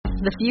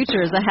The future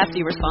is a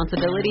hefty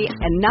responsibility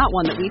and not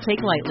one that we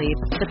take lightly.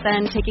 But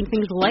then taking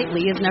things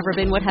lightly has never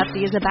been what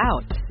Hefty is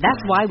about.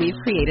 That's why we've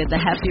created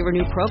the Hefty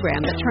Renew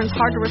program that turns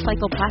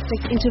hard-to-recycle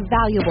plastics into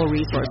valuable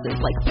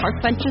resources like park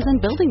benches and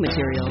building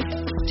materials.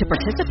 To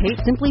participate,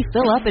 simply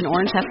fill up an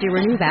orange Hefty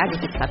Renew bag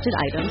with accepted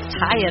items,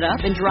 tie it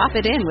up, and drop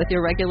it in with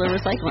your regular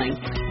recycling.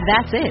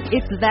 That's it.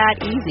 It's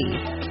that easy.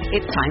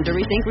 It's time to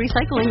rethink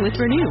recycling with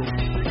Renew.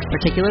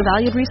 Particular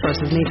valued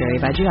resources may vary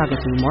by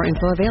geography. More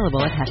info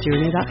available at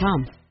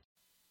heftyrenew.com.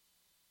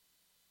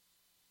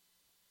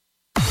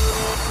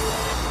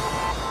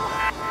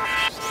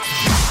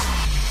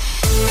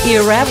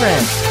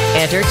 Irreverent,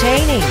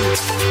 entertaining,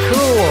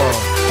 cool.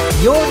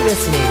 You're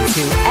listening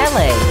to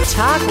LA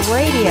Talk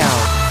Radio.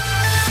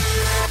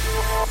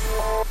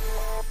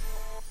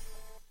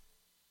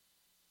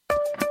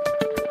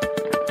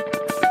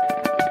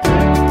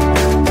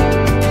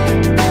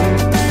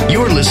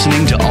 You're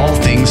listening to All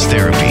Things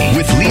Therapy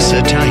with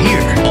Lisa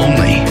Tahir,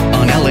 only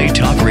on LA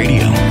Talk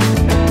Radio.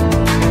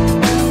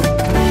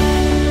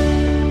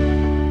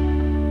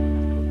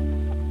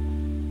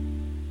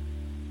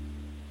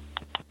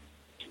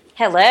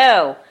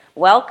 Hello,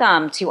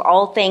 welcome to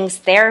All Things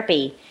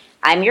Therapy.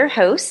 I'm your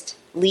host,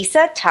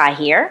 Lisa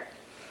Tahir.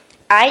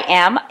 I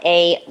am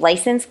a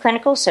licensed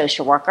clinical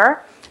social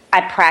worker.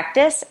 I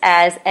practice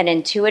as an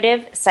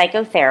intuitive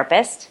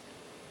psychotherapist.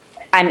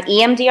 I'm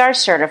EMDR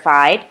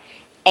certified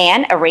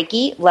and a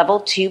Reiki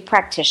Level 2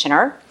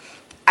 practitioner.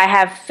 I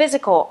have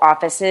physical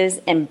offices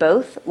in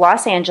both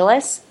Los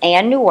Angeles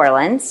and New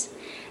Orleans,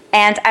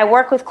 and I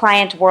work with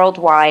clients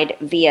worldwide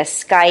via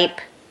Skype,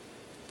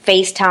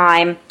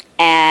 FaceTime,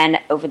 and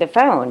over the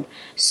phone.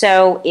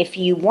 So if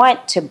you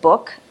want to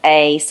book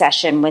a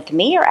session with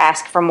me or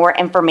ask for more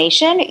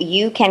information,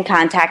 you can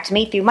contact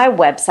me through my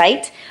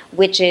website,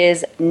 which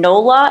is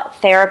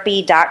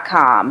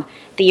nolatherapy.com,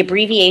 the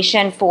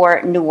abbreviation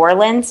for New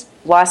Orleans,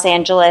 Los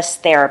Angeles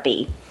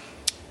Therapy.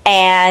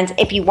 And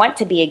if you want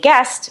to be a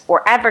guest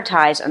or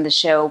advertise on the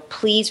show,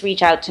 please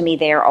reach out to me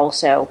there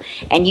also.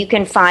 And you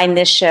can find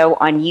this show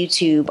on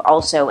YouTube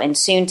also, and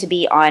soon to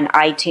be on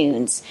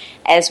iTunes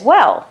as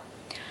well.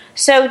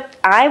 So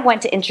I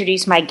want to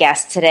introduce my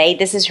guest today.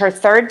 This is her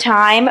third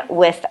time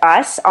with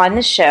us on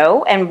the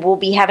show, and we'll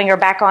be having her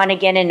back on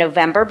again in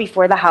November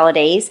before the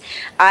holidays.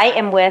 I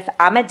am with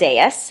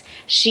Amadaes.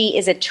 She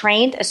is a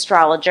trained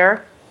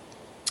astrologer,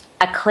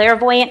 a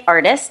clairvoyant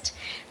artist,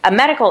 a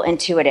medical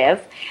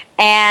intuitive,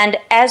 and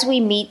as we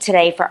meet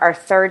today for our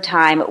third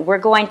time, we're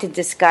going to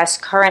discuss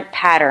current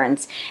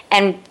patterns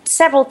and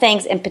several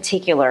things in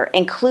particular,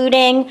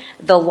 including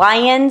the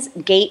Lion's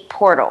Gate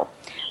portal,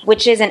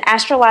 which is an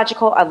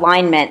astrological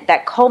alignment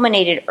that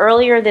culminated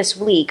earlier this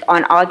week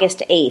on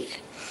August 8th.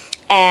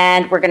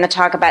 And we're going to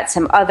talk about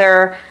some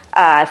other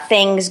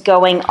things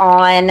going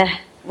on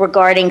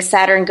regarding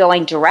Saturn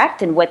going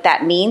direct and what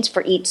that means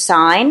for each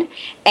sign,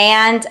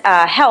 and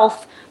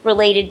health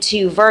related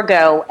to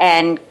Virgo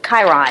and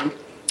Chiron.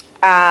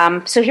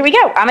 So here we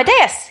go.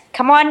 Amadaes,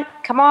 come on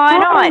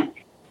on.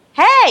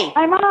 Hey!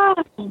 I'm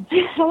on.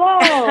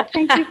 Hello.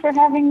 Thank you for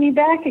having me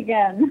back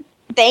again.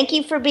 Thank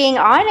you for being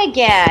on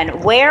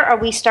again. Where are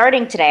we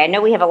starting today? I know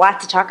we have a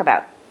lot to talk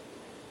about.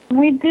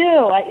 We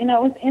do. It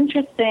was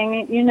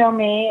interesting. You know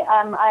me.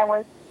 I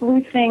was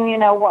sleuthing,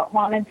 what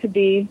wanted to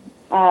be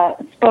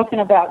spoken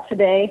about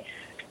today.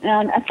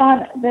 And I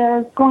thought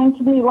there's going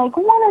to be like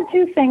one or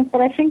two things,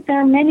 but I think there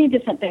are many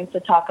different things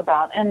to talk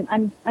about. And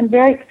I'm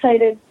very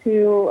excited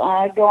to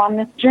go on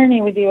this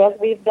journey with you as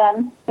we've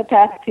done the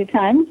past two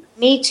times.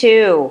 Me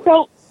too.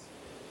 So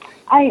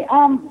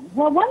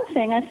one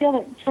thing, I feel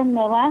that from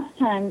the last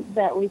time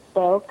that we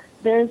spoke,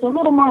 there's a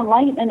little more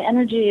light and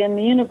energy in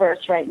the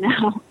universe right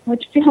now,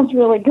 which feels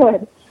really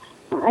good.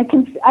 I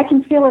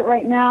can feel it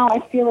right now. I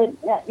feel it,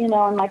 in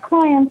my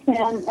clients,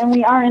 and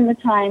we are in the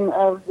time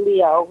of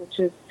Leo, which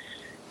is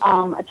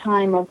a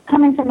time of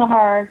coming from the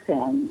heart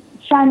and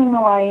shining the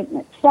light, and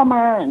it's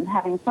summer and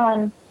having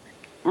fun.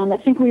 And I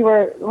think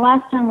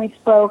last time we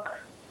spoke,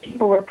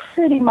 people were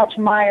pretty much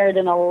mired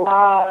in a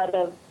lot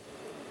of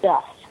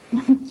stuff.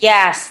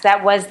 Yes,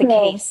 that was the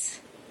case.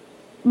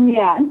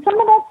 Yeah, and some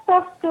of that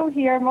stuff's still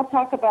here, and we'll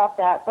talk about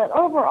that. But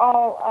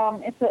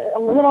overall, it's a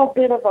little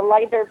bit of a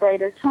lighter,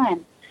 brighter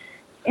time.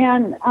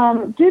 And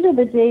due to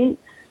the date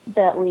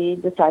that we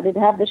decided to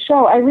have the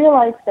show, I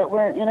realized that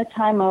we're in a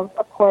time of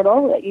a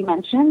portal that you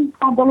mentioned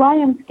called the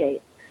Lion's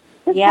Gate.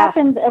 This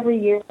happens every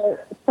year,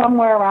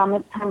 somewhere around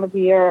this time of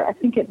year. I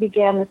think it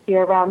began this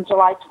year around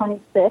July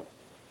 26th.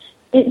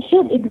 It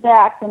hit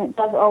exact, and it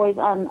does always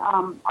on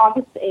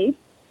August 8th.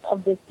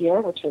 Of this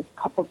year, which was a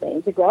couple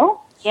days ago.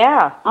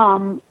 Yeah.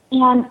 And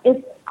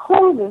it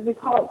closes, we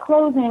call it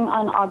closing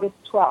on August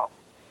 12th.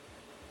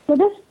 So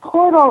this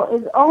portal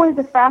is always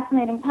a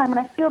fascinating time,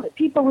 and I feel that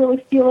people really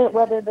feel it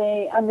whether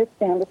they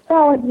understand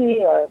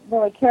astrology or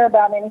really care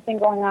about anything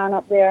going on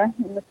up there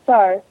in the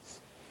stars.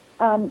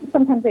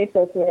 Sometimes they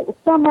associate it with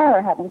summer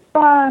or having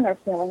fun or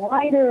feeling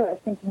lighter or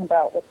thinking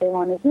about what they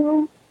want to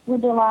do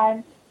with their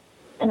lives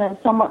in a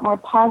somewhat more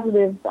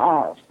positive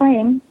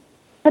frame.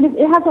 But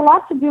it has a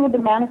lot to do with the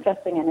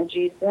manifesting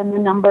energies and the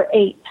number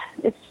 8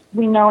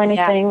 we know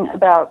anything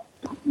about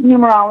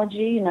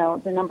numerology,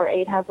 the number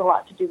 8 has a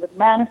lot to do with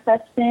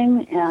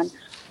manifesting and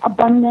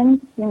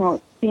abundance.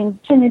 It's the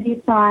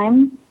infinity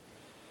sign.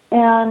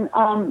 And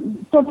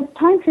so this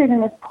time period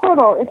in this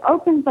portal, it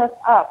opens us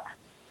up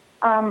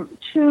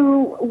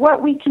to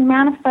what we can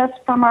manifest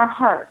from our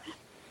heart.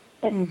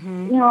 A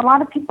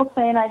lot of people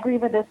say, and I agree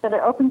with this, that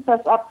it opens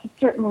us up to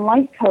certain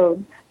light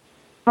codes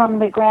from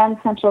the grand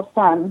central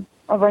sun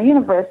of our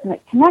universe, and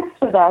it connects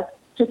with us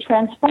to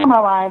transform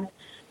our lives,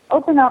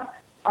 open up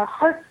our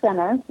heart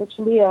centers, which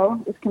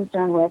Leo is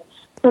concerned with,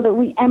 so that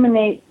we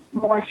emanate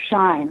more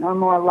shine or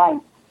more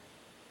light.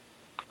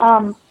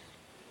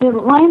 The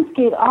Lion's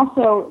Gate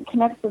also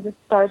connects with the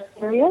star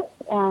Sirius,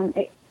 and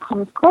it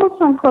comes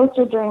closer and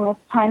closer during this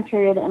time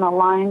period and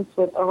aligns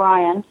with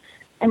Orion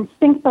and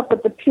syncs up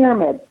with the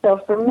pyramid. So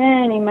for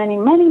many, many,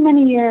 many,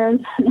 many years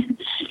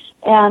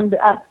and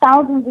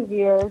thousands of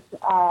years,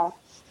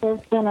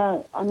 there's been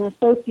an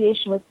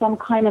association with some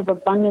kind of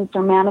abundance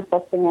or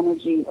manifesting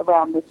energy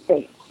around this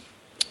state.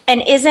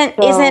 And isn't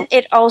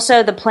it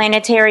also the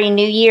planetary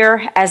New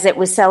Year, as it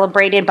was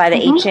celebrated by the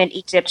ancient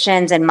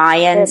Egyptians and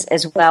Mayans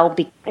as well,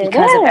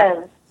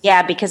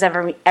 because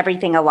of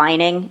everything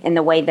aligning in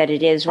the way that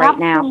it is right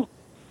now?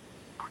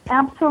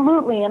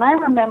 Absolutely. And I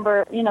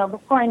remember,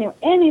 before I knew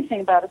anything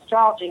about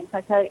astrology, in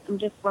fact, I'm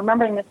just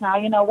remembering this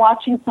now,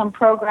 watching some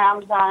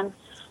programs on,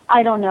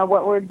 I don't know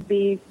what would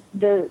be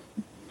the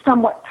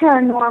somewhat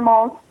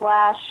paranormal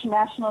 /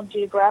 National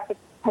Geographic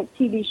type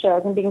TV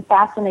shows, and being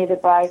fascinated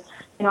by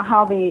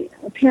how the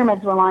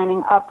pyramids were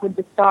lining up with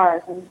the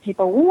stars, and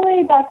people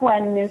way back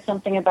when knew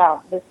something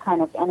about this kind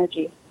of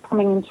energy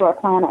coming into our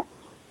planet,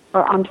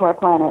 or onto our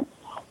planet,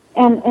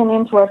 and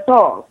into our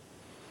souls.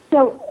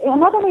 So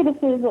another way to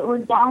say is that we're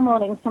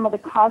downloading some of the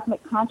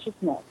cosmic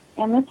consciousness,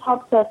 and this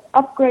helps us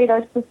upgrade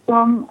our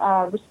system,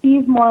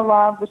 receive more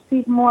love,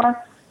 receive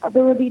more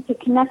ability to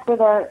connect with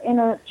our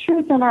inner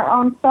truth and our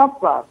own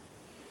self-love,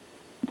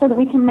 so that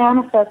we can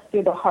manifest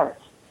through the heart.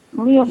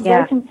 Leo's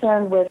very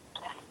concerned with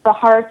the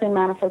heart and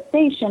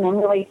manifestation, and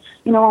really,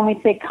 when we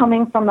say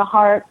coming from the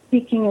heart,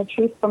 speaking your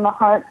truth from the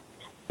heart,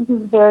 this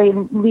is very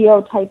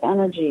Leo-type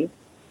energy.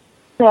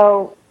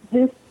 So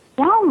this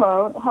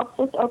download helps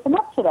us open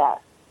up to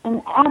that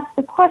and ask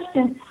the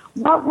question,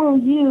 what will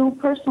you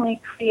personally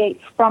create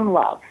from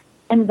love,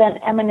 and then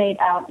emanate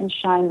out and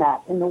shine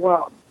that in the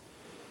world?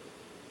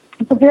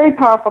 It's a very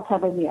powerful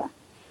time of year.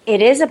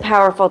 It is a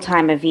powerful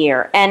time of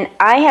year. And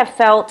I have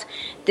felt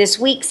this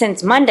week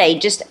since Monday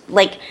just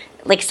like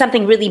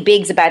something really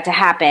big's about to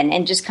happen,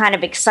 and just kind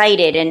of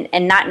excited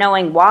and not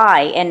knowing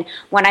why. And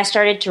when I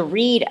started to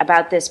read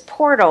about this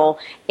portal,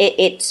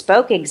 it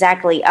spoke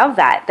exactly of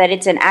that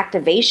it's an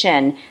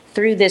activation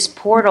through this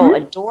portal, a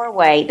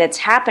doorway that's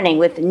happening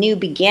with new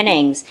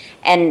beginnings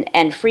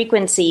and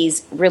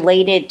frequencies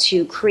related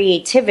to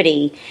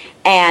creativity,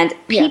 and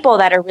people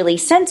that are really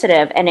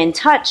sensitive and in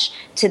touch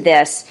to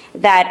this,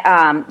 that,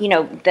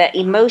 the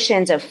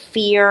emotions of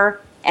fear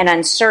and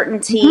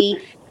uncertainty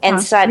and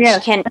such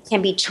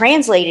can be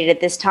translated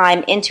at this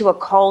time into a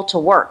call to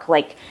work,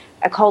 like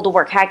a call to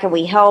work. How can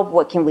we help?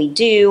 What can we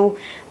do?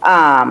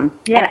 And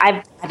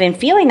I've been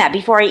feeling that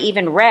before I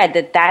even read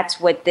that that's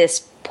what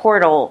this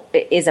portal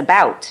is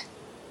about.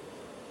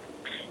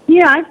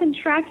 Yeah, I've been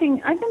tracking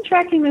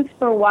this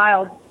for a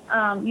while.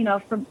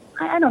 For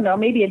I don't know,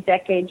 maybe a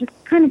decade, just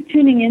kind of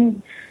tuning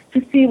in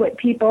to see what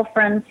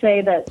friends say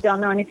that don't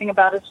know anything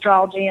about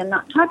astrology and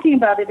not talking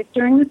about it. If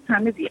during this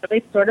time of year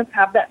they sort of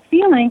have that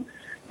feeling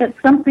that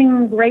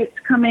something great's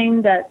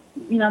coming, that,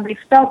 they've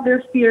felt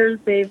their fears,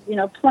 they've,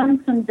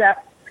 plumbed some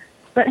depth,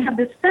 but have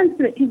this sense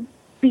that it can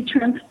be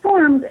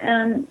transformed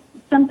and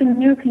something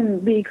new can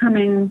be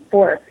coming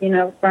forth,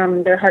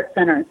 from their heart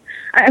centers.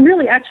 I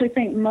really actually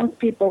think most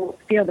people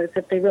feel this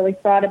if they really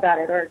thought about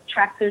it or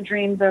track their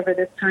dreams over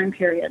this time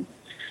period.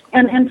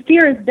 And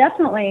fear is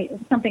definitely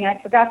something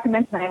I forgot to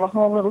mention. I have a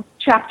whole little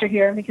chapter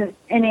here because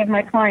any of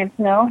my clients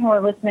know who are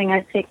listening,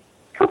 I take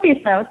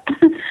copious notes.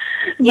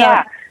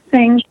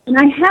 Things. And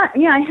I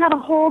had a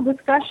whole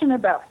discussion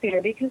about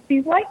fear, because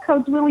these light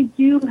codes really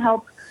do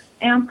help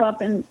amp up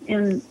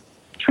and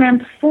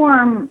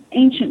transform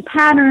ancient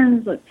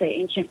patterns, let's say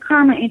ancient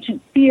karma,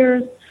 ancient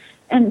fears,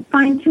 and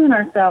fine-tune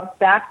ourselves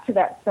back to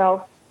that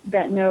self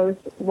that knows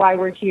why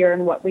we're here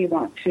and what we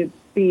want to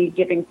be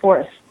giving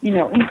forth,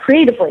 and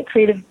creatively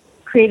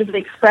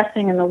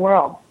expressing in the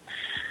world.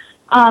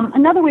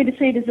 Another way to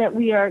say it is that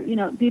we are,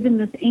 given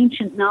this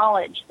ancient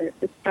knowledge that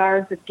the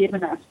stars have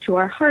given us to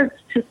our hearts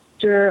to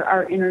stir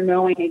our inner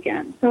knowing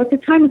again. So it's a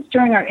time of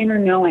stirring our inner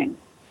knowing.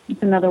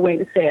 It's another way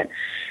to say it.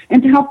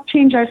 And to help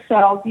change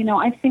ourselves,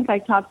 I think I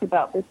talked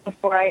about this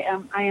before. I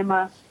am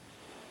a,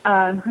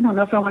 I don't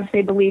know if I want to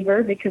say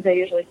believer, because I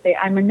usually say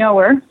I'm a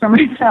knower for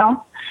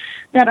myself,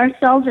 that our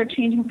cells are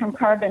changing from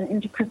carbon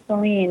into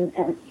crystalline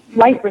and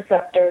light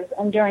receptors.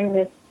 And during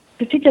this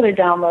particular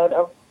download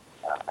of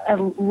a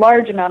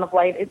large amount of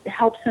light, it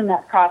helps in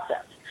that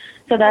process.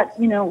 So that,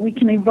 we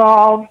can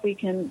evolve, we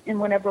can, in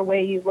whatever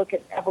way you look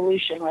at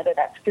evolution, whether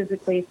that's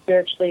physically,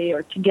 spiritually,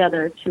 or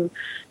together, to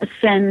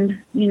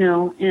ascend,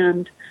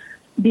 and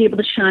be able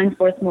to shine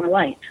forth more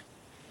light.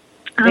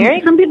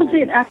 Very Some people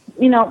say it,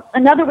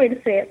 another way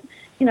to say it,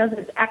 is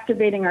it's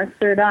activating our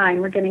third eye,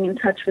 and we're getting in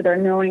touch with our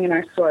knowing and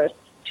our source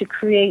to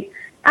create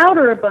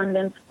outer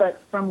abundance,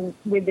 but from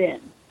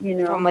within.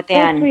 From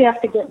within. First we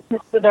have to get in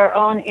touch with our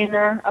own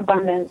inner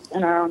abundance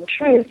and our own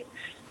truth,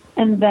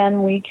 and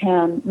then we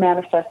can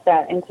manifest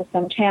that into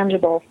some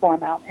tangible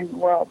form out in the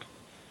world.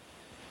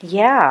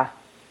 Yeah.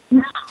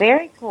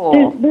 Very cool.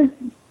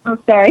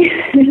 Sorry,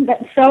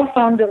 that cell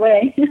phone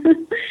delay.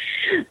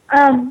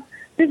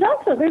 There's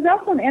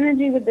also an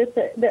energy with this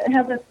that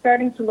has us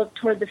starting to look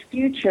toward the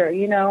future.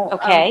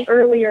 Okay.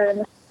 Earlier in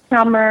the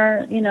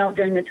summer,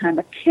 during the time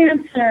of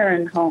Cancer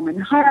and home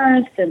and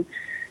hearth, and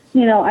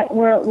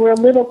we're a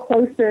little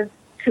closer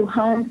to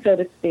home, so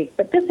to speak.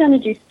 But this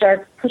energy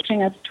starts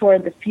pushing us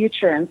toward the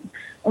future and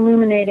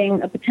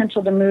illuminating a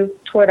potential to move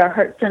toward our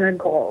heart-centered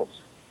goals.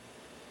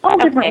 All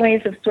different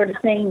ways of sort of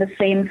saying the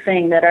same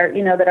thing, that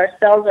our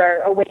cells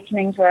are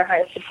awakening to our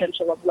highest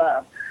potential of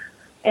love.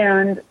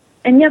 And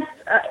yes,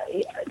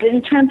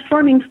 in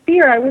transforming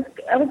fear, I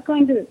was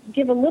going to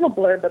give a little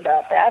blurb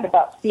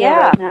about fear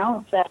right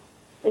now, if that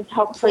is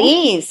helpful.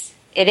 Please,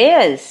 it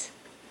is.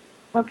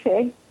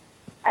 Okay.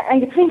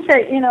 I think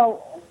that,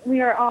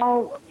 we are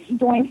all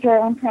going through our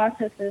own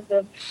processes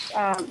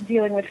of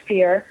dealing with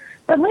fear.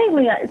 But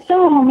lately,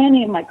 so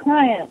many of my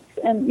clients,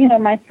 and,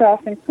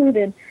 myself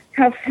included,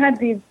 have had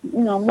these,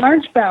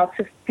 large bouts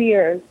of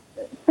fears,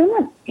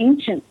 somewhat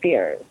ancient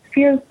fears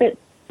that,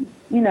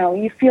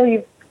 you feel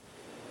you've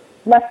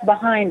left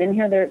behind, and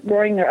here they're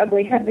rearing their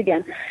ugly heads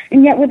again.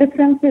 And yet with a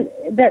sense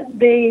that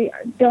they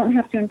don't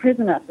have to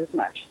imprison us as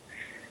much.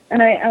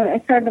 And I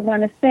started to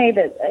want to say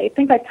that I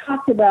think I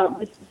talked about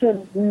this sort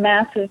of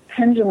massive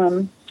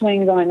pendulum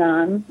swing going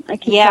on. I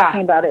keep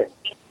talking about it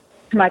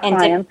to my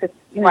clients. It's,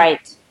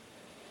 right.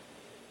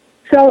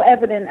 So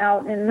evident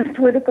out in the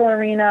political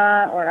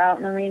arena or out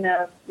in the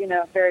arena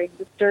of, very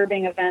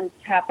disturbing events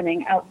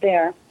happening out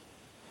there.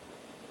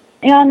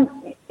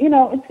 And,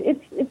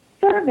 it's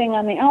serving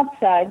on the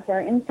outside for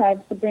our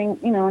insides to bring,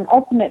 an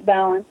ultimate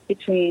balance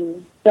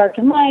between dark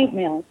and light,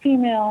 male and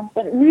female,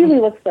 but it really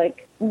looks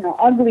like,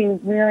 ugly,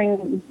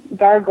 rearing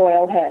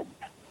gargoyle heads.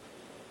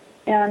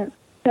 And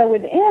so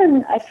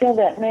within, I feel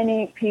that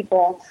many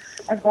people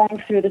are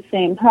going through the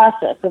same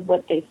process of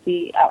what they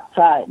see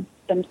outside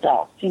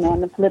themselves,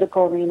 in the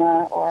political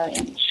arena or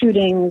in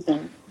shootings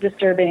and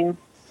disturbing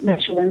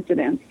racial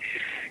incidents.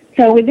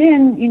 So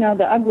within,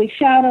 the ugly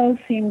shadows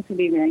seem to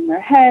be rearing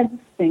their heads,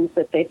 things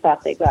that they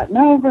thought they'd gotten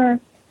over.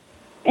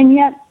 And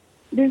yet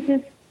there's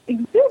this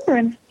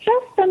exuberance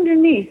just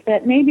underneath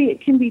that maybe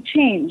it can be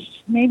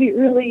changed. Maybe it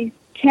really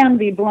can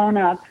be blown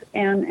up,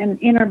 and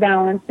inner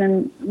balance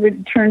and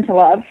return to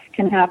love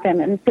can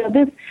happen. And so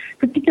this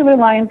particular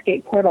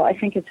Lionsgate portal, I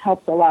think, has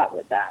helped a lot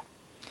with that.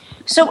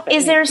 So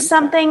is there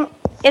something,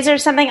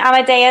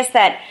 Amadaes,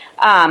 that,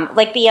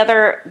 like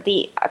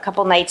a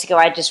couple nights ago,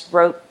 I just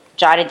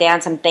jotted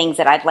down some things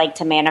that I'd like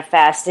to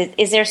manifest.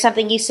 Is there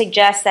something you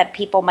suggest that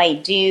people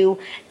might do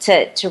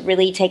to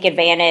really take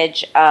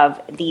advantage of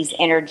these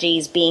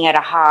energies being at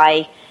a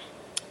high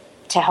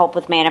to help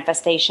with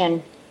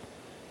manifestation?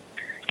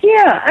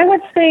 Yeah, I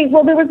would say,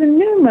 well, there was a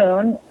new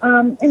moon,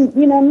 and,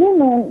 new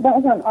moon, that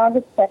was on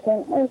August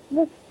 2nd.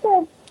 There's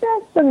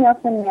just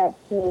enough in that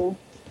to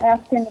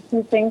ask him a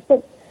few things.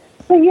 But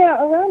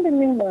yeah, around the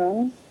new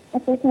moon,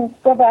 if we can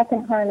go back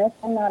and harness,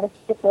 I'm not a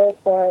stickler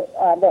for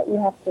that you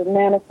have to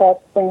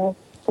manifest things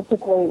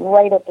particularly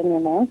right at the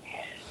new moon.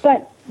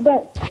 But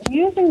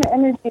using the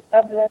energy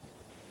of this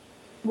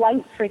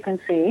light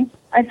frequency,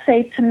 I'd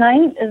say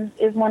tonight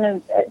is one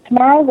of,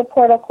 tomorrow the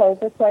portal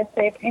closes, so I'd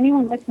say if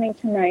anyone listening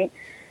tonight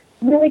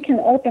really can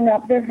open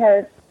up their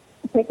heart,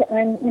 take out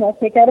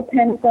a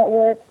pen if that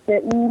works,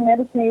 sit in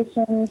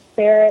meditation,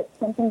 stare at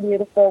something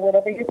beautiful,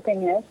 whatever your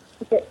thing is,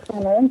 to get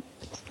centered.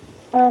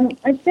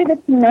 I'd say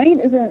that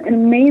tonight is an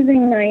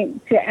amazing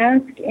night to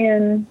ask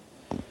in,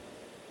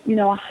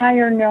 a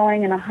higher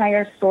knowing and a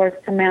higher source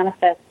to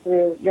manifest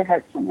through your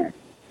heart center,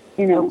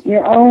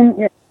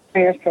 your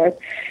higher source.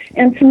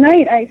 And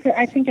tonight,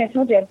 I think I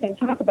told you I was going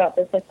to talk about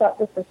this. I thought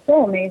this was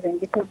so amazing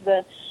because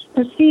the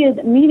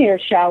Perseid meteor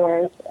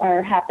showers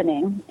are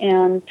happening,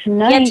 and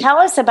tonight. Yeah, tell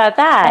us about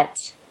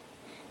that.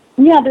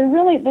 Yeah, they're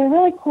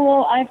really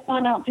cool. I've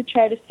gone out to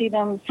try to see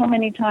them so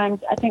many times.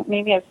 I think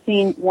maybe I've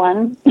seen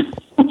one.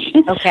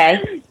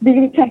 Okay.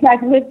 Because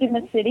I've lived in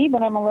the city,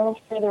 but I'm a little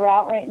further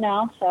out right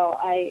now, so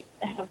I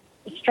have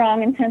a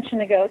strong intention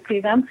to go see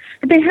them.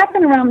 But they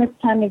happen around this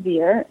time of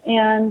year,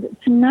 and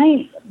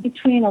tonight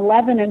between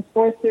 11 and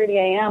 4:30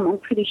 a.m., I'm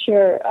pretty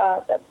sure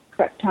that's the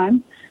correct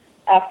time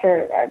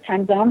after our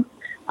time zone.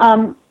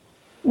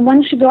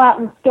 One should go out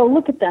and go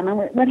look at them. And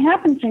what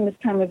happens during this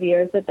time of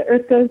year is that the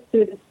Earth goes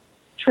through this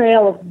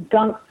trail of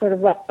gunk sort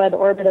of left by the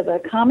orbit of a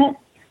comet,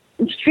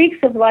 and streaks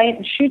of light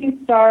and shooting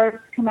stars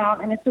come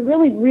out, and it's a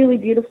really, really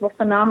beautiful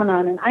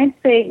phenomenon. And I'd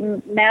say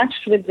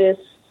matched with this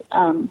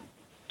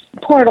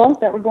portal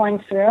that we're going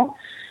through,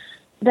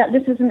 that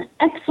this is an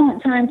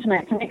excellent time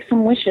tonight to make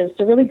some wishes,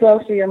 to really go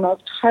through your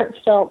most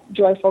heartfelt,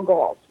 joyful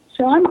goals.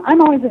 So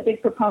I'm always a big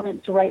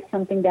proponent to write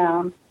something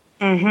down.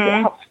 It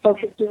helps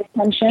focus your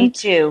attention. Me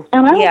too.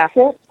 And I would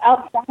sit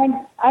outside.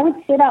 I would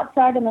sit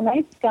outside in the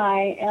night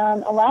sky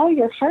and allow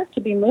your heart to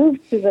be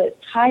moved to the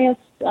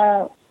highest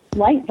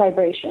light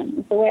vibration.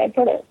 Is the way I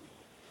put it.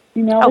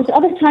 You know, there's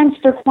other times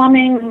for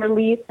plumbing and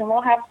release, and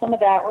we'll have some of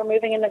that. We're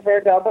moving into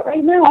Virgo, but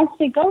right now I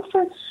say go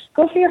for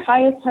your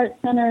highest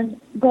heart-centered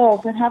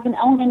goals and have an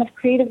element of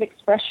creative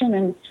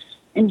expression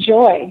and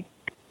joy.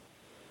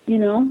 You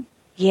know.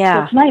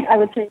 Yeah. So tonight, I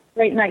would say, it's a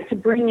great night to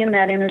bring in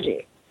that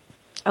energy.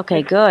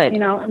 Okay, good. You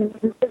know,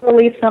 and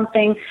release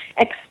something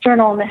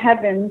external in the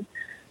heavens,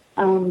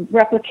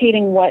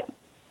 replicating what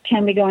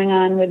can be going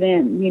on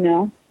within, you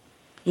know.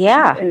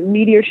 Yeah. A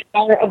meteor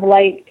shower of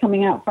light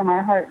coming out from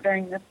our heart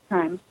during this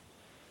time.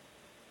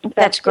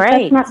 That's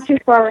great. That's not too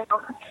far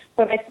out,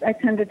 but I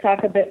tend to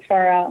talk a bit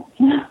far out.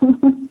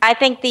 I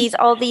think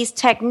all these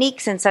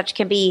techniques and such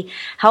can be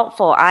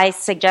helpful. I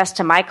suggest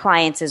to my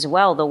clients as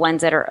well, the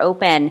ones that are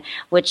open,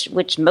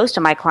 which most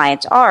of my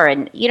clients are.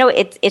 And, you know,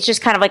 it's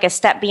just kind of like a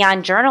step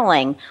beyond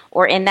journaling,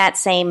 or in that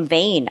same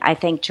vein, I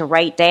think, to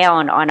write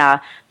down on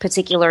a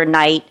particular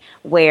night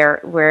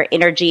where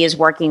energy is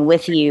working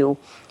with you,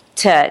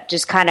 to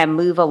just kind of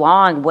move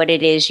along what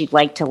it is you'd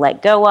like to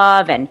let go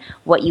of and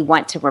what you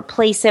want to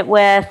replace it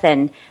with.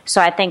 And so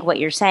I think what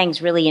you're saying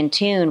is really in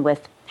tune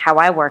with how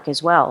I work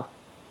as well.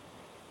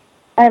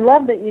 I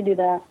love that you do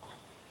that.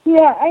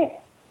 Yeah,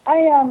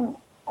 I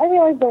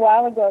realized a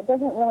while ago it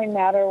doesn't really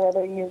matter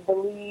whether you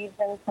believe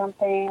in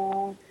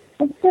something.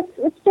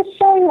 It's just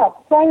showing up.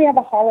 That's why we have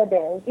a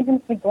holiday. Even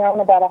if we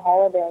groan about a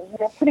holiday, you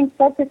know, putting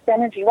focused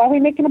energy. Why we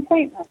make an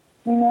appointment,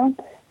 you know?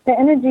 The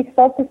energy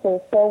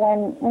focuses,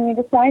 so when you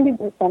decide to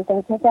do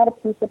something, take out a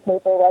piece of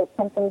paper, write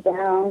something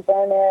down,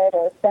 burn it,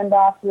 or send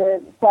off your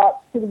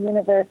thoughts to the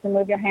universe and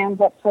move your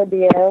hands up toward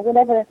the air,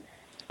 whatever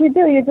you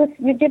do,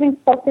 you're giving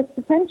focused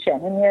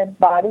attention, and your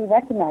body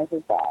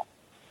recognizes that.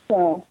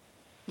 So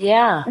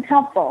yeah, it's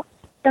helpful.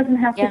 It doesn't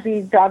have to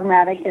be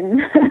dogmatic, and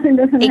it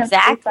doesn't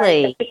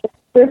exactly.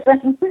 have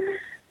to be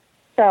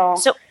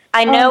So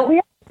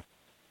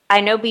I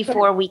know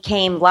before we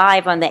came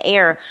live on the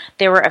air,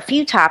 there were a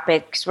few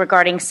topics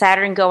regarding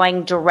Saturn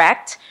going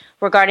direct,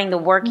 regarding the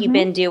work you've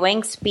been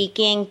doing,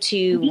 speaking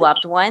to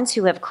loved ones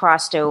who have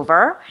crossed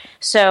over.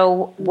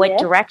 So what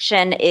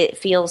direction it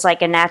feels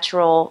like a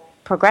natural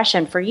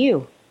progression for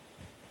you?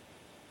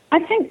 I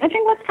think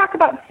let's talk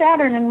about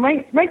Saturn. And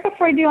right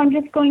before I do, I'm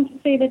just going to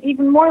say that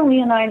even more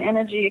Leonine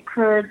energy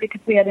occurred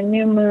because we had a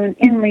new moon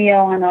in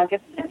Leo on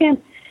August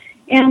 2nd,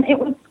 and it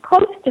was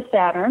close to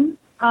Saturn.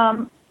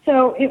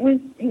 So it was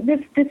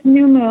this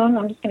new moon.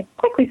 I'm just going to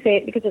quickly say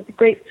it because it's a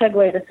great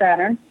segue to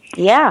Saturn.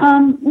 Yeah.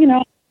 You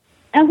know,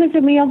 as is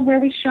Leo, where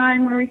we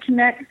shine, where we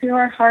connect through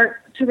our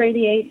heart to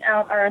radiate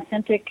out our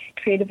authentic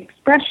creative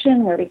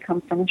expression, where we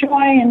come from joy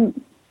and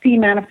see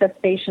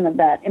manifestation of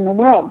that in the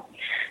world.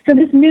 So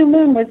this new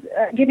moon was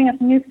giving us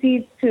new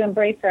seeds to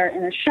embrace our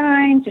inner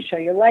shine, to show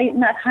your light, and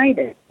not hide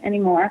it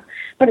anymore.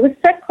 But it was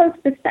set close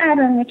to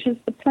Saturn, which is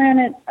the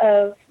planet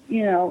of,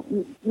 you know,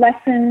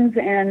 lessons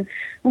and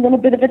a little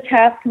bit of a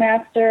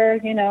taskmaster,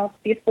 you know,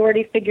 the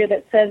authority figure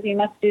that says you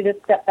must do this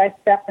step by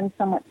step and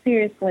somewhat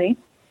seriously.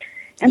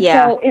 And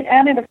so it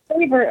added a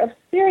flavor of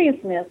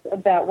seriousness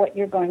about what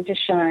you're going to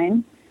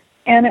shine.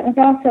 And it was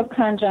also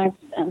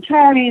conjunct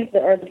Antares,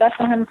 or the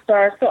Bethlehem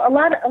star. So a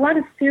lot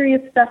of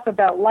serious stuff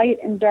about light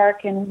and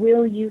dark and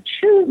will you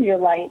choose your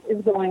light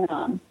is going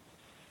on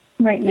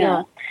right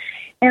now.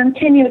 And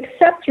can you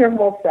accept your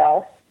whole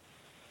self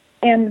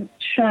and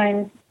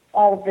shine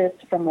all of this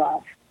from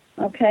love?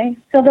 Okay?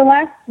 So the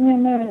last new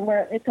moon,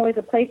 where it's always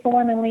a playful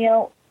one in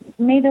Leo,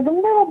 made it a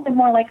little bit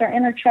more like our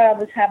inner child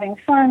was having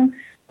fun,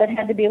 but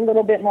had to be a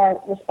little bit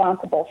more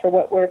responsible for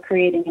what we're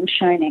creating and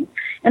shining.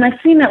 And I've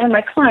seen that with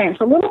my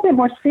clients, a little bit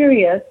more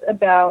serious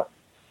about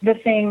the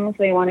things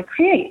they want to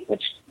create,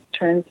 which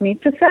turns me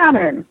to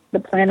Saturn, the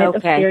planet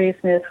of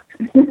seriousness,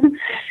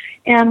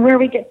 and where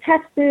we get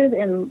tested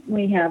and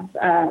we have,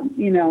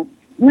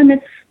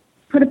 limits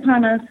put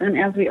upon us, and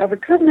as we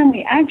overcome them,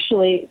 we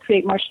actually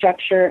create more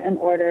structure and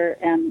order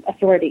and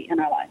authority in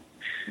our lives.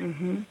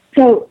 Mm-hmm.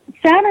 So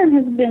Saturn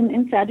has been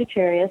in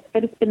Sagittarius,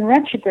 but it's been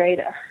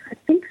retrograde, I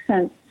think,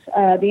 since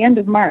the end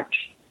of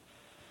March.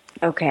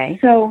 Okay.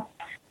 So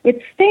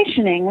it's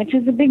stationing, which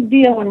is a big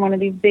deal when one of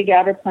these big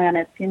outer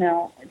planets,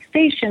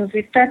 stations.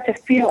 We start to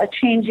feel a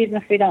change even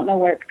if we don't know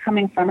where it's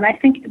coming from. And I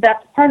think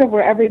that's part of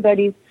where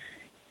everybody's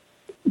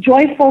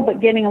joyful but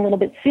getting a little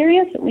bit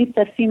serious. At least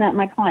I've seen that in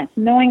my clients,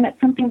 knowing that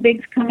something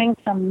big's coming,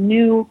 some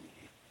new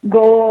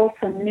goal,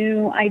 some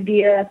new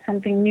idea,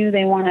 something new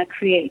they want to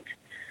create.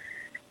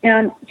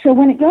 And so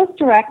when it goes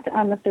direct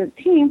on the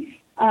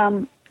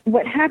 13th,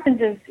 what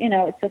happens is,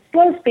 it's a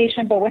slow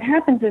station, but what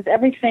happens is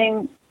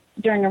everything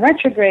during a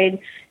retrograde,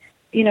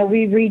 we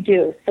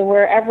redo. So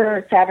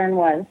wherever Saturn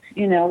was,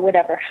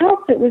 whatever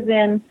house it was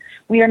in,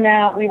 we were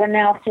now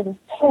sort of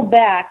pulled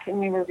back, and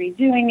we were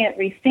redoing it,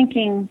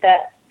 rethinking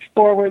that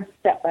forward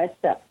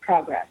step-by-step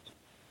progress.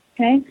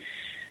 Okay?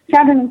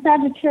 Saturn and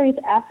Sagittarius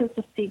asks us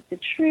to seek the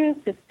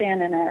truth, to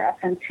stand in our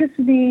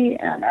authenticity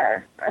and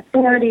our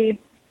authority.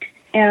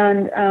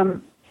 And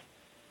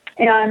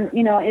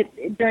you know,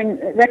 during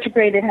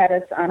retrograde, it had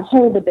us on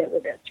hold a bit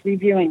with this,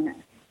 reviewing this.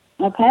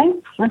 Okay?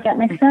 Does that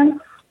make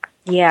sense?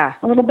 Yeah.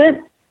 A little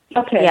bit?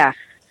 Okay. Yeah.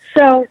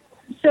 So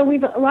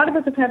a lot of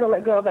us have had to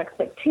let go of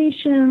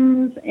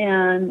expectations,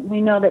 and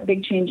we know that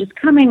big change is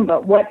coming,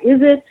 but what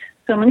is it?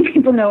 So many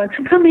people know it's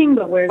coming,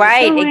 but where's it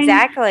going? Right,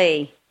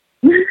 exactly.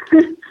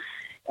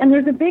 And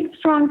there's a big,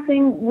 strong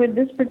thing with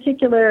this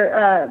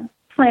particular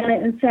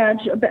planet in Sag,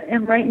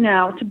 and right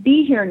now, to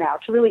be here now,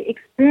 to really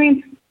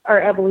experience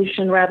our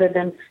evolution rather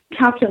than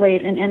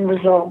calculate an end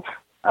result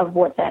of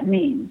what that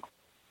means.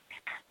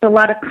 So a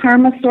lot of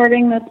karma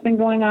sorting that's been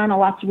going on, a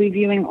lot of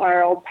reviewing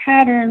our old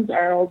patterns,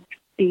 our old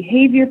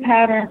behavior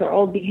patterns, our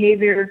old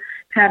behavior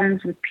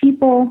patterns with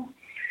people.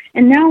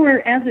 And now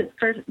as it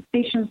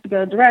stations to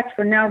go direct,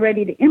 we're now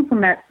ready to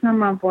implement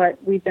some of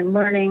what we've been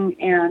learning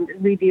and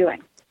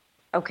reviewing.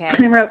 Okay.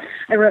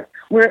 I wrote,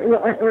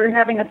 we're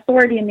having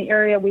authority in the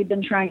area we've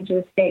been trying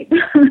to escape.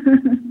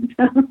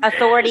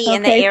 Authority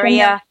in the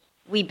area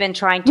we've been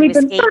trying to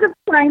escape? We've been sort of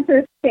trying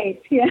to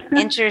escape, yeah.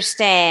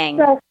 Interesting.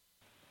 So,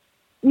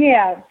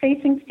 yeah,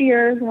 facing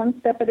fears one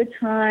step at a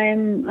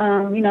time.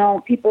 You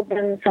know, people have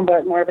been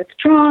somewhat more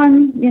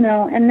withdrawn, you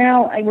know, and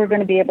now we're going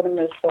to be able to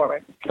move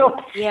forward. So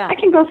yeah. I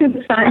can go through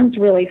the signs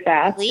really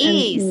fast.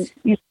 Please.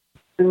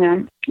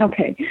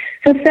 Okay.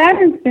 So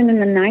Saturn's been in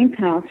the 9th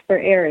house for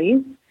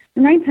Aries.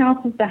 The 9th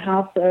house is the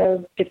house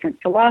of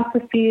different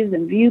philosophies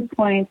and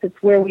viewpoints.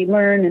 It's where we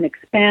learn and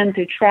expand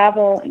through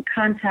travel and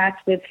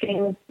contact with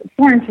things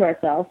foreign to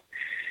ourselves,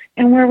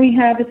 and where we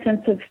have a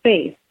sense of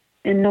faith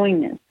and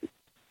knowingness.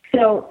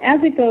 So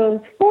as it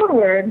goes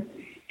forward,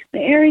 the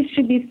Aries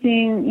should be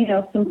seeing, you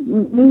know,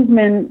 some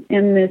movement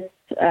in this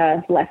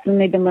lesson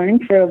they've been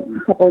learning for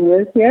a couple of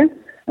years here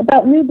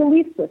about new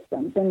belief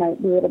systems. They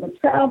might be able to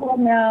travel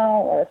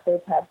now, or if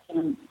they've had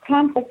some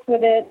conflicts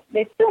with it.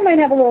 They still might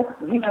have a little,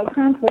 you know,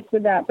 conflict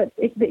with that, but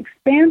the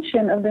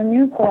expansion of the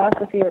new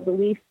philosophy or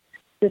belief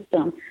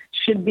system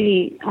should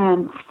be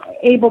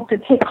able to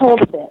take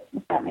hold of it,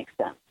 if that makes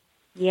sense.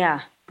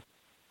 Yeah.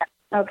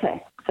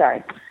 Okay,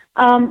 sorry.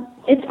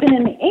 It's been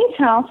in the 8th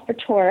house for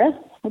Taurus,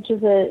 which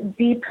is a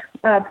deep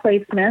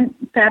placement.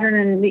 Saturn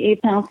in the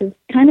 8th house is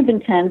kind of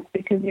intense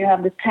because you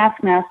have this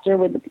taskmaster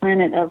with the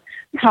planet of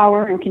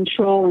power and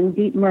control and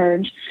deep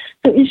merge.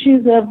 So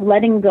issues of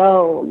letting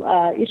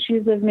go,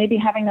 issues of maybe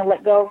having to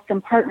let go of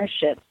some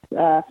partnerships,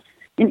 and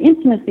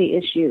intimacy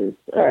issues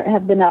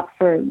have been up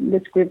for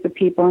this group of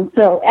people. And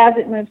so as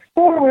it moves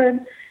forward,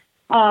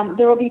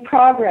 there will be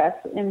progress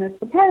in this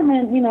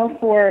department, you know,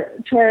 for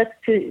Taurus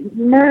to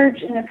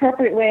merge in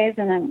appropriate ways.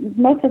 And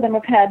most of them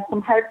have had some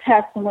hard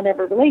tests, and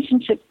whatever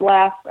relationships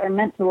last are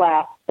meant to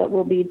last that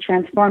will be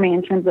transforming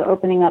in terms of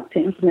opening up to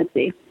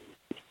intimacy.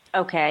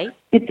 Okay.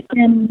 It's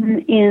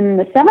been in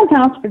the 7th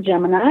house for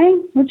Gemini,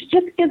 which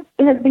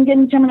has been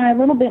getting Gemini a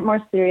little bit more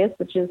serious,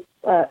 which is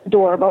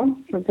adorable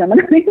for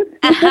Gemini.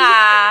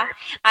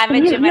 I'm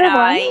a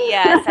Gemini,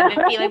 yes. I've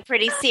been feeling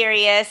pretty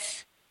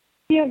serious.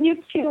 You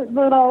cute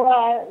little,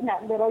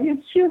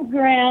 you cute,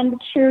 grand,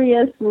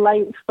 curious,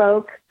 light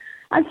folk.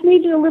 I just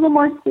need you a little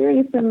more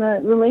serious in the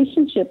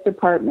relationship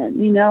department,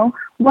 you know.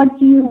 What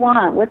do you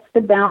want? What's the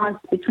balance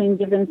between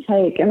give and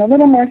take? And a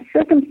little more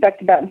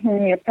circumspect about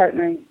who you're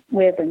partnering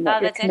with and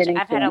what you're committing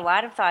to. I've had a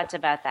lot of thoughts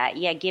about that.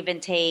 Yeah, give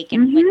and take,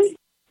 and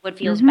what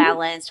feels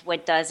balanced,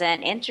 what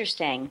doesn't.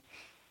 Interesting.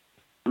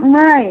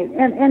 Right.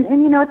 And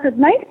you know, it's a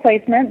nice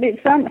placement.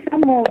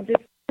 Some will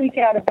just freak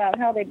out about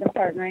how they've been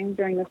partnering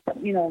during this,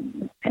 you know,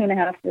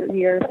 2.5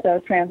 years or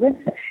so transit.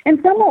 And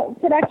some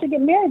could actually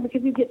get married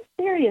because you get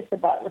serious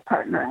about your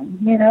partnering,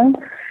 you know.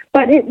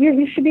 But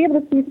you should be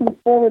able to see some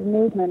forward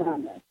movement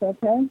on this,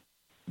 okay?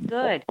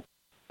 Good.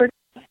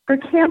 For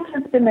Cancer,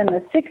 it's been in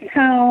the 6th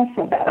house,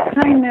 about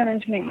time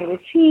management, your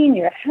routine,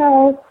 your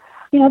health.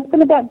 You know, it's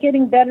been about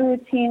getting better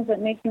routines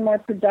that make you more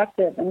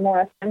productive and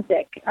more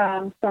authentic.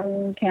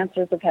 Some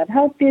Cancers have had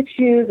health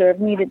issues or have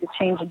needed to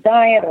change a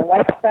diet or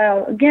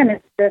lifestyle. Again,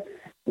 it's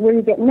where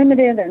you get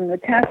limited and the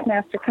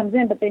taskmaster comes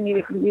in, but then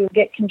you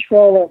get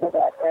control over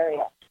that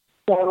area.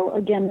 So,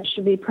 again, there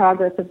should be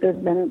progress if there's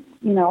been,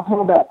 you know,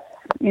 hold-ups,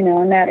 you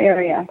know, in that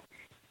area.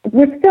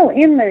 We're still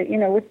in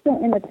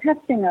the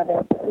testing of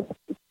it.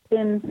 It's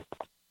been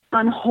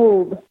on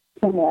hold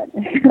somewhat,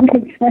 if that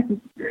makes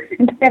sense.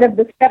 Instead of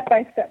the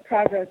step-by-step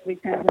progress we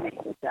tend to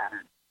make with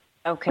Saturn.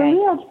 Okay. For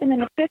Leo, it's been in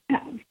the 5th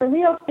house. For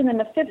Leo, it's been in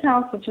the 5th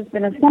house, which has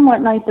been a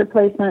somewhat nicer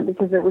placement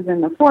because it was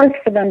in the 4th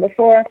for them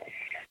before.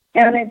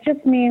 And it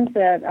just means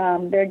that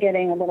they're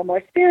getting a little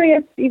more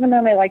serious, even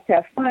though they like to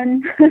have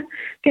fun,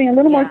 getting a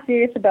little more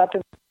serious about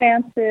the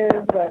expanses,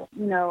 what,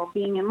 you know,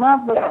 being in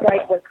love looks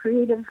like, what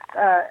creative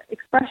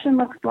expression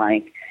looks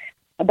like,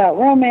 about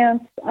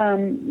romance.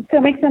 So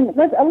it makes them a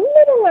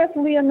little less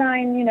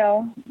leonine, you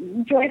know,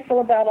 joyful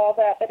about all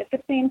that. But at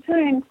the same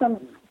time,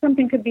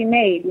 something could be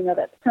made, you know,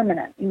 that's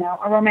permanent. You know,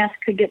 a romance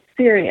could get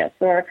serious,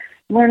 or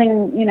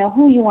learning, you know,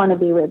 who you want to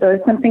be with, or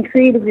something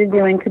creative you're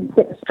doing could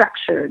get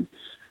structured.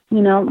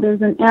 You know,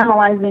 there's an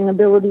analyzing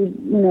ability,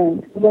 you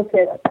know, to look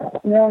at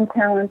your own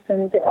talents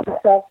and get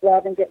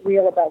self-love and get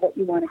real about what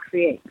you want to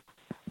create.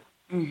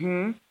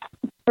 Mm-hmm.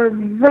 For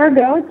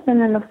Virgo, it's been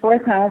in the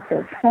 4th house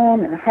of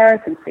home and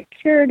hearth and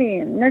security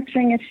and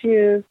nurturing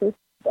issues. There's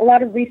a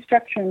lot of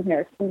restructuring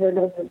here. Some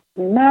Virgos have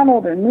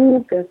remodeled or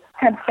moved or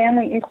had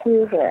family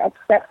issues or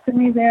upsets in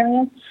these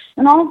areas.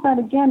 And all of that,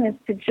 again, is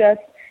to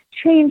just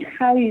change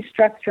how you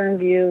structure and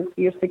view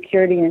your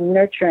security and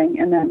nurturing,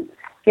 and then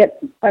get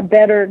a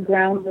better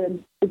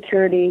grounded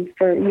security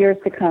for years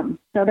to come.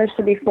 So there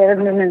should be forward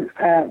movement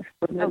for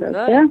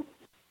Virgos there.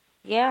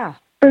 Yeah.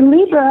 For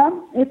Libra,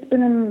 it's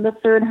been in the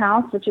 3rd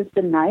house, which has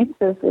been nice.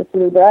 There's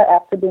Libra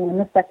after being in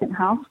the 2nd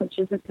house, which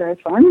isn't very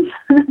fun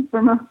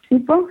for most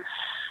people.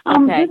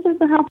 Okay. This is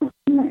the house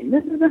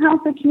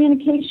of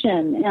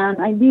communication and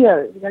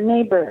ideas, your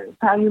neighbors,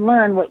 how you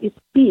learn, what you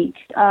speak.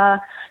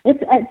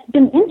 It's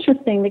been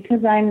interesting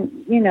because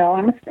I'm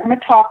a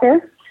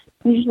talker.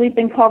 Usually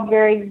been called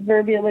very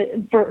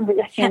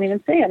I can't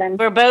even say it.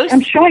 Verbose?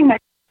 I'm showing my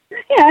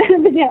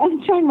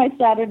I'm showing my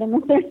Saturn in the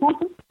 3rd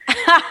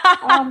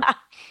house.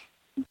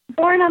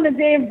 Born on the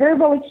day of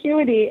verbal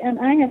acuity, and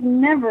I have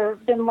never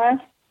been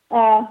less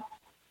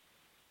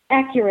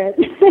accurate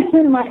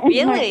in my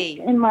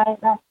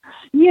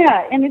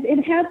and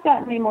it has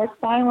gotten me more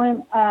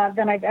silent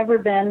than I've ever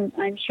been.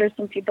 I'm sure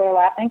some people are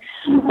laughing,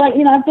 but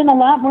I've been a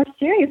lot more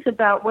serious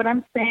about what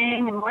I'm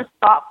saying and more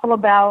thoughtful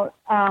about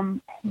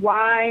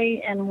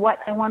why and what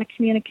I want to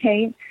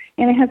communicate.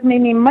 And it has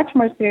made me much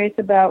more serious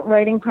about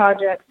writing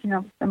projects.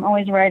 I'm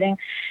always writing.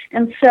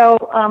 And so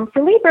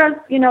for Libras,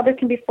 there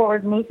can be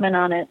forward movement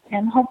on it,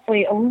 and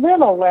hopefully a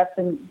little less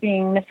in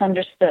being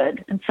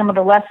misunderstood, and some of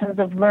the lessons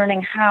of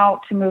learning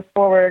how to move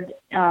forward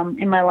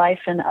in my life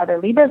and other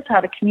Libras, how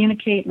to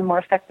communicate in a more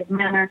effective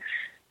manner,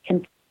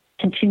 can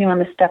continue on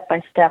the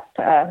step-by-step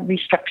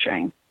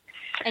restructuring.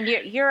 And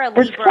you're a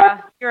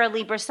Libra. You're a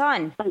Libra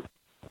sun.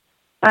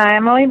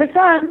 I'm a Libra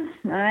sun.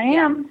 I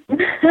am.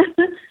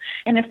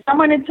 And if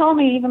someone had told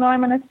me, even though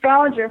I'm an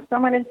astrologer, if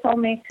someone had told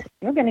me,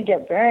 you're going to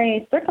get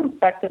very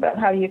circumspect about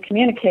how you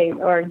communicate,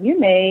 or you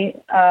may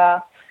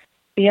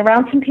be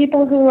around some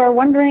people who are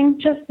wondering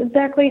just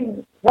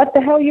exactly what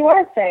the hell you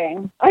are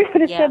saying, I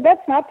would have said,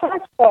 that's not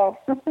possible.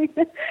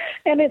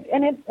 and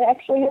it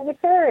actually has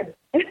occurred.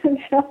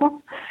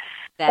 So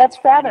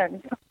that's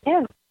Saturn.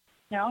 And,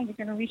 you're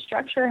going to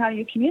restructure how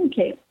you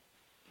communicate.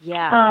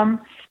 Yeah.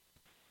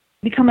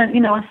 Become a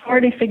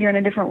authority figure in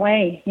a different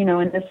way,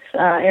 in this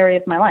area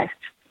of my life.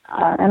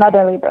 And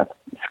other Libras.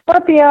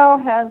 Scorpio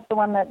has the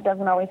one that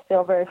doesn't always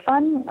feel very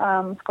fun.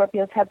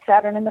 Scorpio's had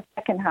Saturn in the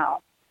 2nd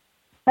house.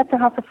 That's the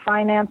house of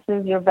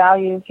finances, your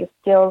values, your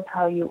skills,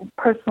 how you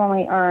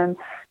personally earn.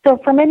 So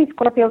for many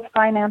Scorpios,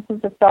 finances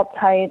have felt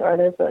tight, or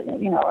there's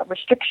a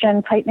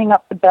restriction, tightening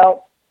up the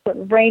belt,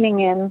 reining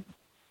in.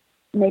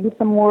 Maybe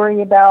some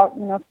worry about,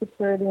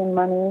 security and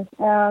money,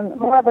 and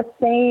more of a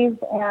save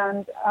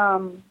and,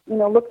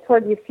 look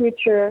toward your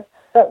future.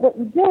 But what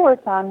you do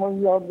work on will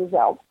yield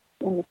results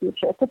in the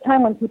future. It's a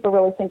time when people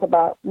really think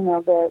about,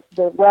 the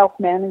wealth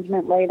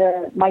management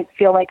later. It might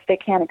feel like they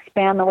can't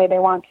expand the way they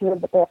want to,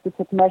 but they have to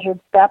take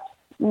measured steps,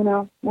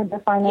 with their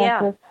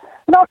finances.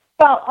 Yeah.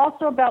 And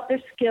also about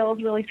their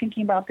skills, really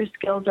thinking about their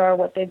skills are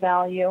what they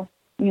value,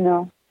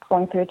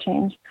 going through a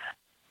change.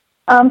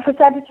 For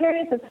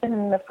Sagittarius, it's been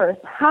in the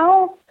 1st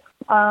house.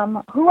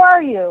 Who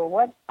are you?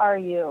 What are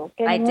you?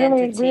 Getting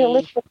Identity. Really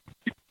realistic.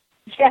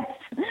 Yes,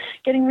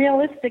 getting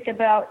realistic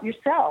about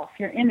yourself,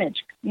 your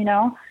image.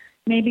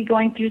 Maybe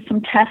going through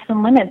some tests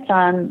and limits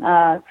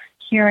on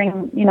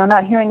hearing.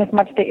 Not hearing as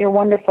much that you're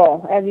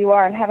wonderful as you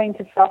are, and having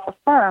to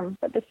self-affirm.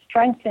 But this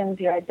strengthens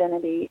your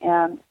identity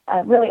and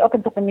really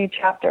opens up a new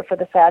chapter for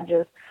the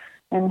Sagittarius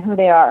and who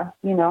they are.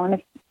 And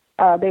if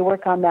they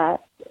work on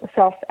that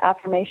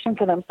self-affirmation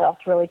for themselves,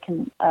 really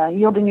can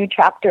yield a new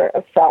chapter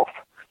of self.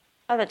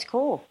 Oh, that's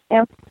cool.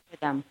 And, for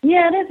them.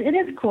 Yeah, it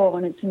is cool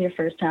when it's in your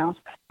 1st house.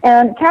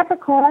 And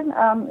Capricorn,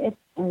 it's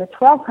in the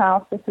 12th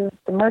house. This is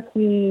the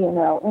murky,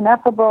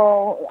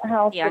 ineffable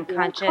house. The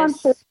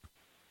unconscious.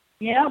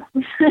 Yep.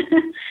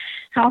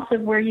 House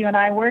of where you and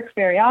I work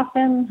very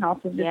often.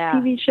 House of this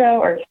TV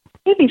show.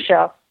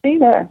 See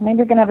there. Maybe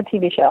you're going to have a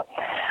TV show.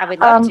 I would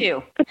love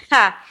to.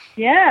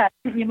 Yeah,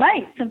 you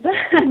might, since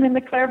I'm in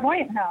the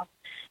Clairvoyant house.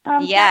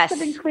 Yes. I've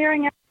been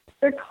clearing out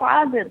their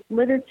closets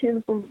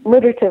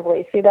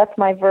literatively. See, that's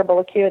my verbal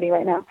acuity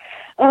right now.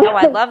 Oh,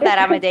 I love that,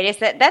 Amadaes.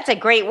 That's a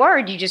great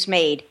word you just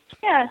made.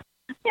 Yeah.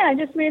 I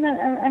just made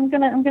I'm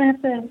gonna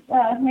have to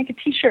make a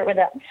T-shirt with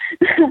that.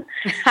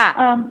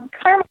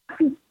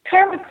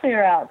 Karma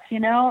clear outs.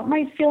 It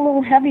might feel a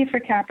little heavy for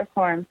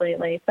Capricorns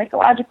lately,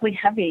 psychologically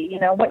heavy.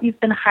 What you've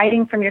been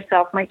hiding from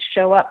yourself might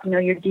show up.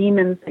 Your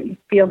demons that you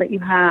feel that you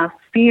have,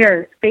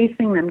 fears,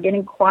 facing them,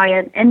 getting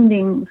quiet,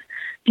 endings,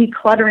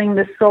 decluttering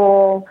the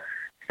soul,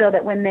 so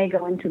that when they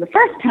go into the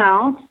 1st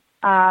house,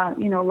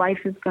 life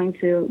is going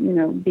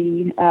to,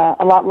 be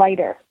a lot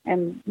lighter,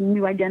 and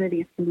new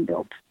identities can be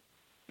built.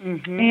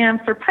 Mm-hmm.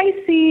 And for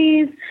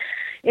Pisces,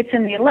 It's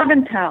in the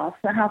 11th house,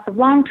 the house of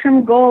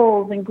long-term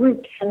goals and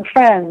groups and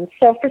friends.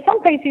 So for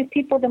some Pisces,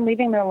 people have been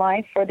leaving their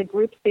life, or the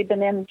groups they've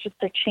been in just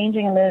are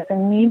changing, and there's a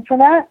need for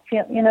that,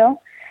 you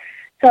know.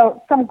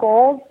 So some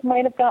goals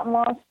might have gotten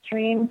lost,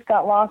 dreams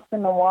got lost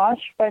in the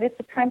wash, but it's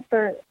a time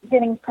for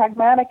getting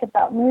pragmatic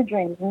about new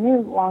dreams,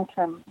 new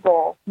long-term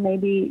goals,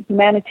 maybe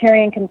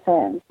humanitarian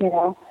concerns, you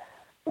know.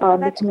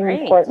 That's really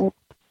great. Important.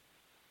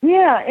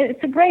 Yeah,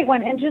 it's a great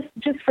one, and just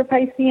for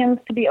Pisceans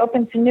to be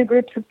open to new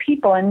groups of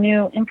people and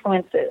new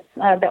influences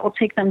that will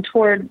take them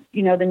toward,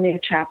 you know, the new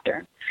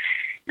chapter.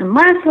 And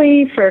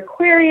lastly, for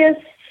Aquarius,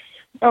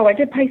 I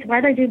did Pisces. Why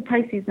did I do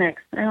Pisces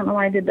next? I don't know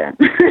why I did that.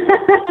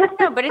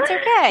 No, but it's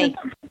okay.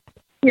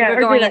 Yeah,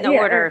 we're going in the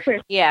order.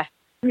 Yeah.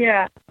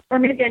 Yeah, or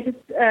maybe I just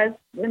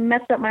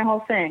messed up my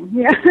whole thing.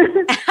 Yeah.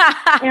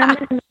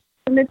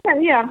 And the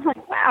 10th, yeah, I'm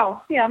like,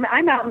 wow. Yeah,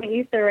 I'm out in the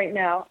ether right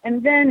now.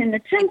 And then in the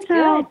 10th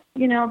house,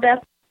 you know,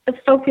 that's the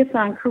focus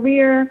on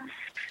career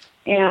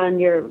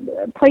and your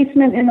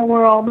placement in the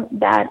world.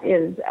 That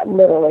is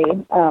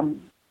literally,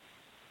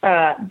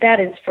 that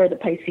is for the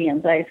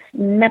Pisceans. I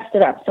messed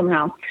it up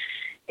somehow.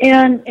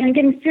 And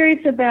getting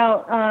serious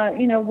about,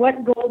 you know,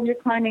 what goals you're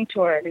climbing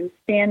toward and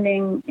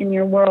standing in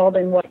your world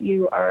and what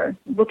you are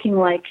looking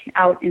like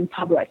out in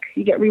public.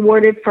 You get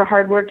rewarded for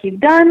hard work you've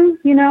done,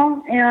 you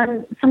know,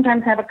 and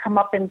sometimes have a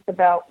comeuppance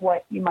about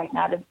what you might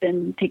not have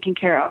been taken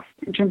care of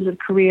in terms of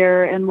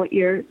career and what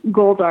your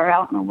goals are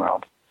out in the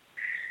world.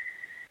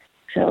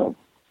 So,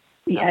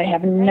 yeah, I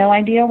have no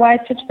idea why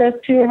I switched those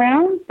two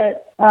around,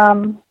 but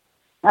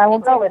I will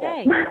go with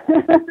it.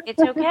 It's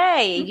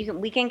okay.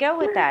 We can go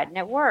with that, and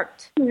it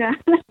worked. Yeah,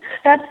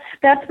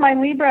 that's my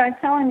Libra. I'm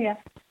telling you,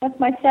 that's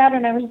my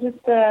Saturn. I was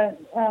just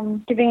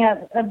giving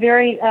a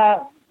very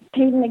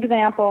patent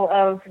example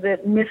of the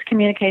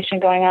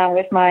miscommunication going on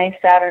with my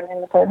Saturn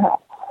in the 3rd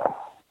house.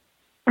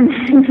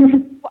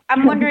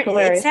 I'm wondering,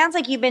 it sounds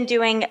like you've been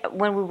doing,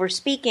 when we were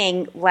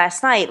speaking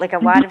last night, like a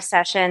lot of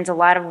sessions, a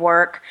lot of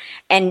work,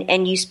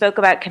 and you spoke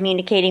about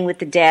communicating with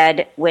the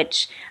dead,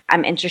 which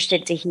I'm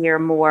interested to hear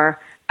more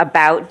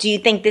about. Do you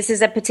think this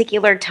is a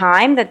particular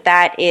time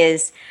that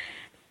is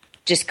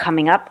just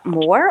coming up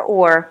more,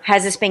 or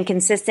has this been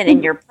consistent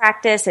in your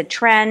practice, a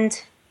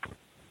trend?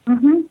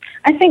 Mm-hmm.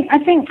 I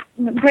think,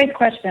 great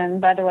question,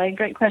 by the way,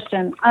 great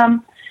question.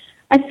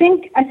 I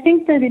think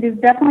that it is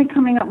definitely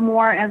coming up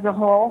more as a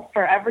whole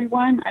for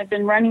everyone. I've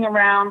been running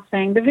around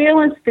saying the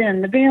veil is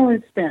thin, the veil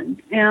is thin.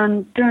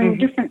 And during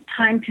different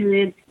time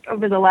periods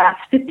over the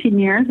last 15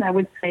 years, I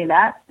would say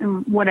that.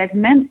 And what I've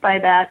meant by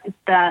that is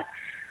that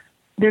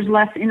there's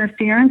less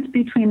interference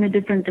between the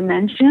different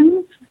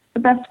dimensions, the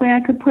best way I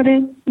could put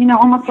it. You know,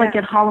 almost like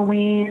at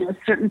Halloween, a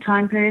certain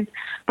time period.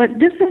 But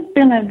this has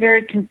been a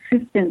very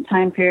consistent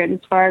time period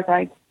as far as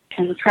I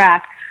can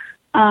track.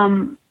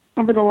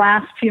 Over the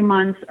last few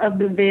months of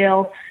the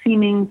veil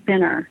seeming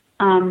thinner.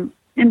 And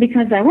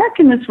because I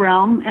work in this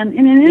realm, and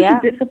it is a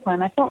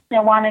discipline, I felt I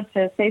wanted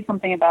to say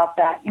something about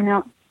that, you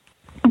know,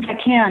 if I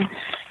can.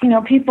 You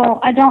know, people,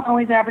 I don't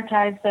always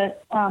advertise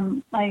that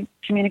I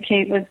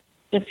communicate with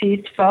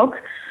deceased folk,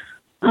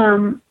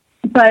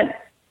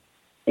 but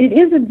it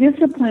is a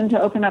discipline to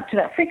open up to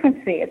that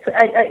frequency.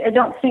 I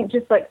don't think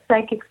just like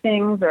psychic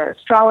things or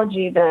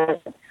astrology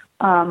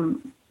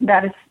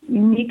that is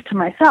unique to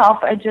myself.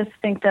 I just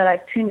think that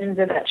I've tuned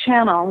into that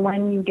channel.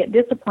 When you get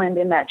disciplined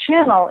in that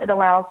channel, it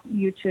allows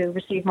you to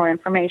receive more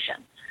information.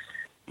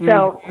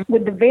 So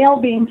with the veil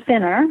being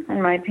thinner,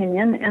 in my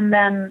opinion, and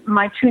then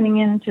my tuning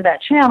into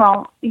that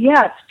channel,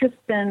 it's just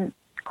been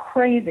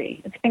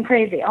crazy. It's been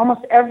crazy.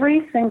 Almost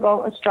every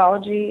single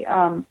astrology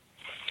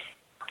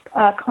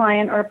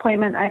client or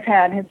appointment I've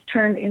had has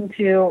turned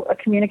into a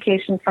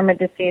communication from a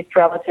deceased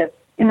relative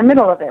in the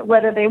middle of it,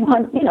 whether they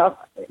want, you know,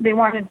 they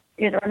wanted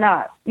it or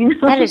not. You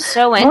know, that is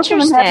so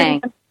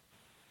interesting.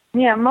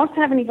 Most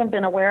haven't even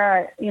been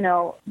aware, you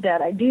know,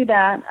 that I do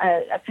that.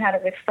 I've had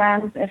it with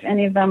friends. If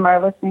any of them are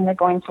listening, they're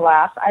going to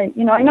laugh. I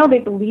know they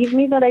believe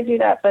me that I do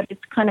that, but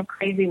it's kind of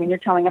crazy when you're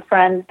telling a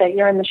friend that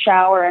you're in the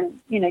shower and,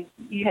 you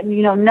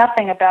know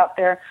nothing about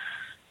their,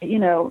 you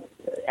know,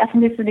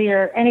 ethnicity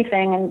or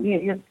anything, and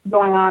you're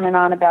going on and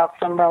on about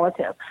some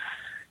relative.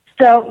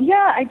 So,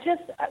 I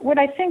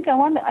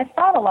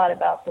thought a lot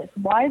about this.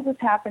 Why is this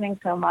happening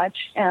so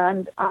much?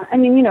 And,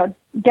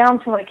 down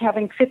to like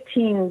having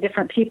 15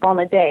 different people in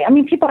a day. I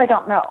mean, people I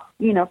don't know,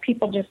 you know,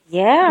 people just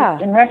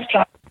in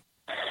restaurants.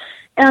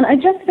 And I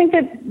just think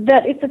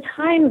that it's a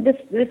time,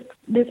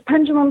 this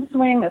pendulum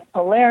swing, this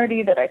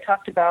polarity that I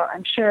talked about,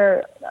 I'm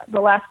sure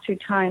the last two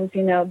times,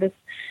 you know,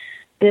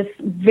 this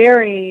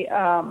very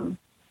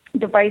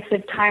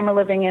divisive time we're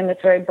living in, this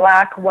very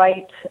black,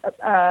 white,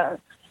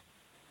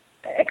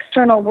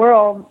 external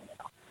world,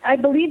 I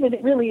believe that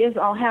it really is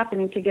all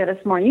happening to get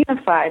us more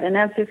unified. And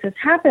as this is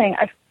happening,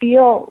 I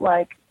feel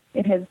like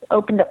it has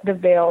opened up the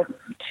veil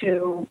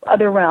to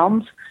other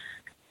realms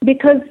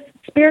because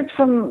spirits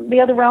from the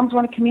other realms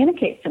want to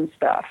communicate some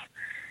stuff.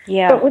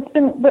 Yeah. But what's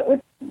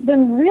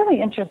been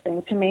really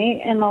interesting to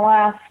me in the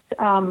last,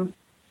 I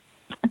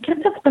guess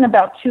it's been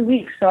about 2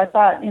 weeks. So I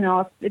thought, you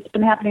know, if it's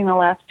been happening the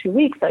last 2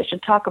 weeks, I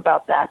should talk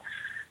about that.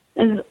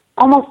 is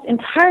almost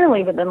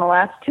entirely within the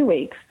last 2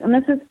 weeks. And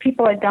this is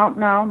people I don't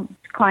know,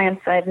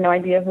 clients I have no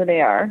idea who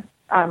they are,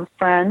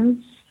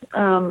 friends,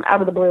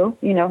 out of the blue,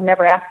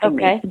 never asking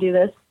me to do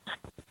this.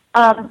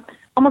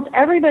 Almost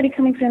everybody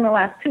coming through in the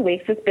last 2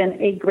 weeks has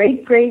been a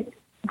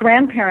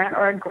great-great-grandparent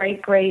or a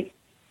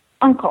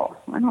great-great-uncle.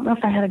 I don't know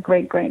if I had a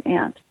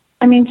great-great-aunt.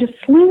 I mean, just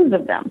slews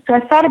of them. So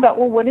I thought about,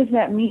 well, what does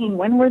that mean?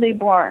 When were they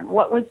born?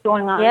 What was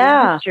going on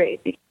in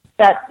history?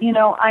 That,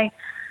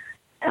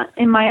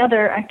 in my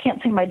other, I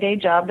can't say my day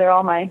job, they're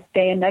all my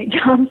day and night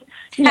jobs.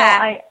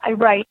 I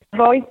write. I've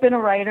always been a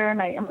writer,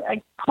 and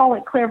I call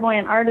it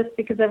Clairvoyant Artist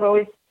because I've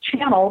always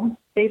channeled,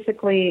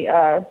 basically,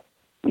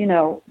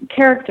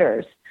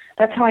 characters.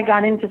 That's how I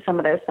got into some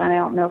of this. I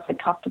don't know if I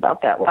talked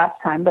about that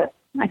last time, but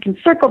I can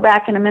circle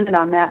back in a minute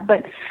on that.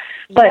 But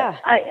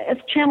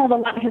I've channeled a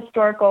lot of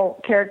historical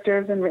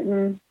characters and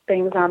written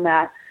things on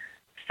that.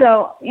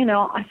 So,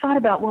 I thought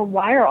about, well,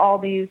 why are all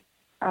these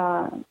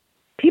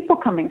people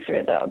coming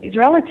through, though, these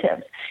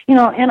relatives?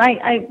 And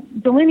I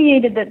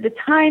delineated that the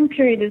time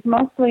period is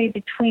mostly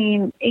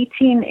between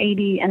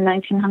 1880 and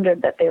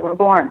 1900 that they were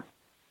born.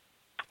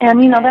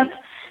 And,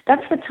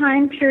 that's the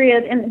time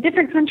period in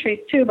different countries,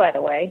 too, by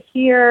the way.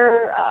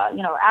 Here,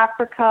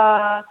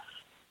 Africa,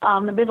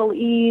 the Middle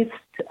East,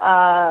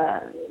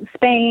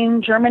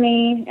 Spain,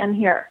 Germany, and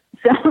here.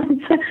 So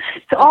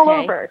it's all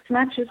over. It's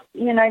not just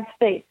the United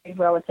States, these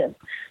relatives.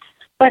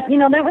 But,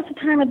 that was the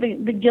time of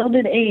the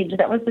Gilded Age.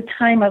 That was the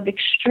time of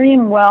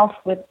extreme wealth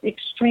with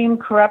extreme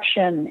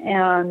corruption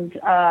and,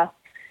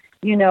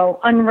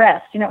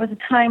 unrest. It was a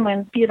time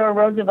when Theodore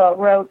Roosevelt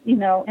wrote,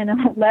 in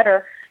a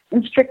letter,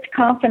 in strict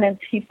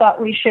confidence, he thought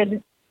we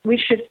should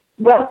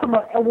welcome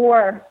a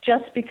war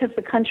just because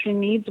the country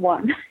needs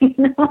one.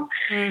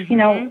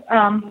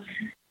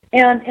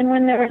 And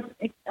when there was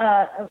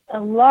a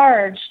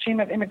large stream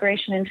of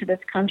immigration into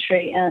this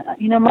country,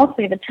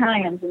 mostly of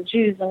Italians and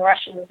Jews and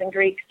Russians and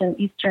Greeks and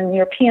Eastern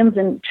Europeans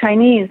and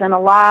Chinese, and a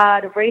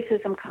lot of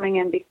racism coming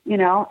in,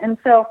 and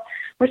so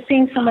we're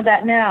seeing some of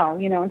that now,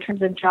 in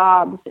terms of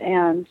jobs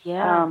and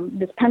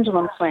this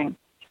pendulum swing.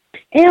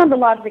 And a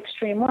lot of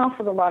extreme wealth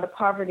with a lot of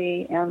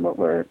poverty and what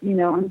we're,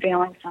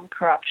 unveiling some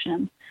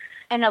corruption.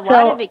 And a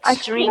lot of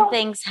extreme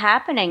things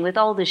happening with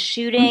all the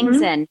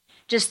shootings and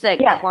just the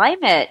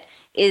climate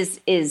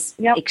is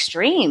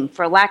extreme,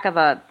 for lack of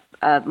a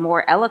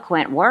more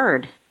eloquent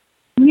word.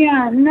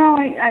 Yeah, no,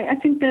 I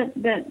think that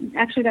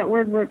actually that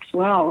word works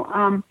well.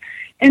 And,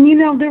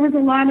 there was a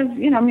lot of,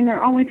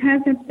 there always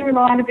has been, there were a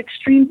lot of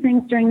extreme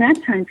things during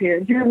that time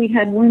period. Here we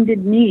had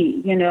Wounded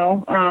Knee,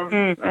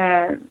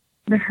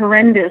 the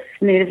horrendous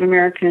Native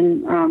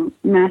American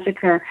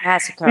massacre.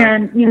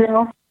 And,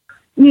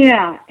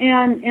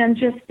 and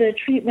just the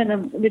treatment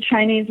of the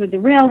Chinese with the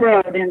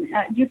railroad and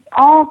just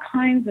all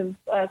kinds of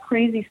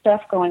crazy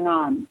stuff going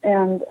on.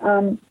 And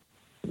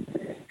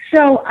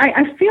so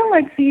I feel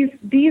like these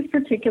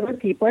particular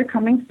people are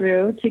coming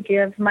through to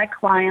give my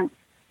clients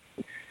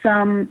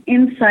some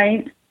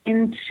insight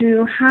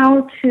into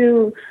how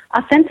to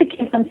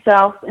authenticate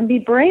themselves and be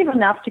brave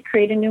enough to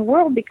create a new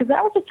world, because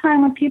that was a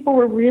time when people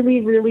were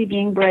really, really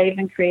being brave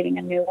and creating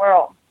a new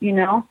world,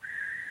 Yes.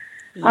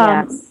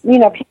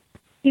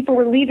 People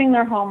were leaving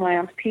their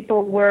homelands.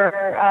 People were,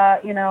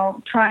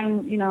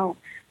 trying,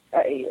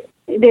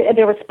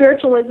 there was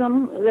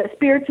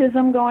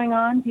spiritism going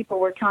on. People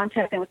were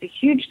contacting with a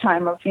huge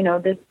time of,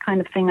 this kind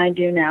of thing I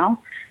do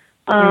now.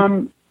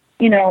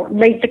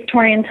 Late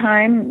Victorian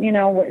time, we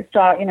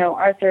saw,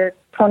 Arthur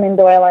Conan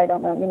Doyle, I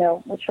don't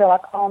know, with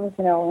Sherlock Holmes,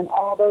 and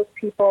all those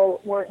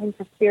people were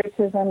into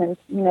spiritism and,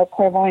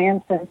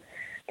 clairvoyance and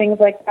things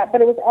like that.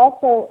 But it was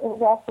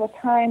also a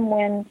time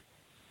when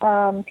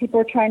people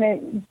were trying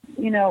to,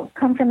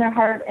 come from their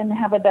heart and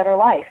have a better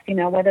life,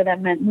 whether that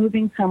meant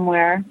moving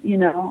somewhere,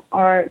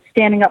 or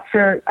standing up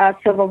for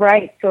civil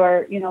rights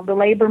or, the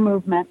labor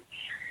movement.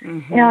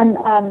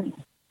 And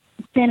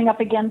standing up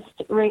against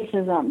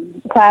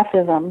racism,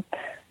 classism.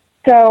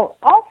 So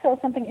also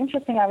something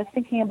interesting I was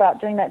thinking about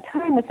during that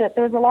time was that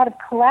there was a lot of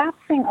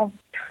collapsing of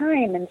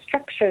time and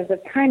structures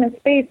of time and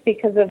space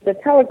because of the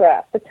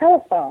telegraph, the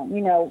telephone,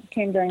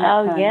 came during that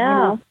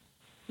time.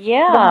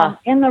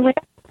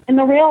 In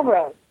the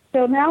railroad.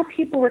 So now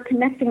people were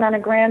connecting on a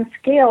grand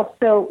scale.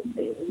 So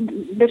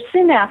their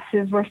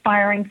synapses were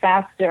firing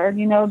faster.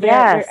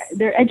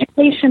 Their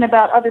education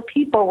about other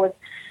people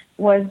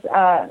was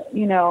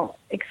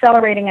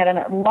accelerating at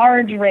a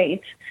large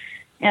rate.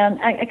 And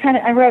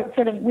I wrote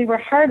we were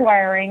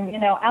hardwiring,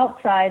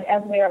 outside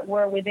as we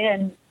were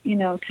within,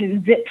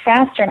 to zip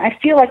faster. And I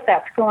feel like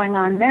that's going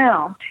on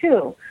now,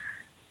 too.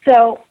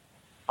 So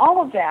all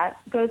of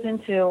that goes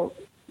into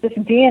this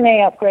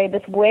DNA upgrade,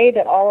 this way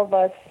that all of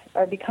us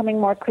are becoming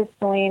more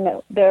crystalline.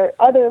 There are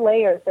other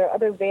layers, there are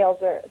other veils,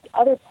 there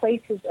are other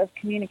places of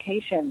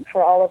communication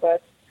for all of us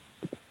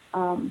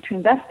to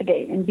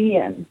investigate and be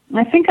in. And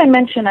I think I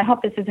mentioned, I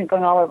hope this isn't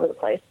going all over the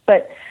place,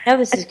 but no,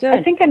 this is good.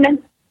 I think I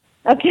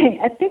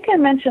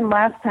mentioned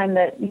last time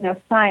that,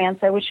 science,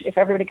 I wish if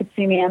everybody could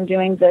see me, I'm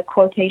doing the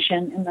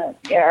quotation in the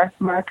air,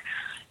 Mark.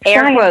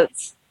 Air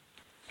quotes.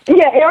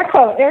 Yeah, air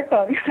quote,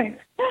 right.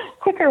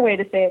 Quicker way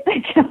to say it.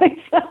 Thank you,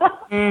 Lisa.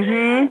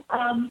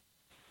 Mm-hmm.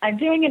 I'm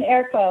doing an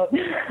air quote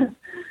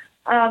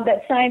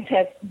that science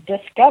has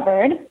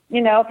discovered,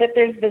 that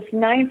there's this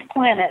ninth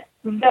planet,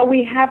 though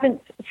we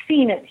haven't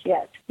seen it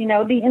yet.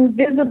 The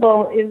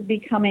invisible is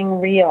becoming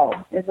real,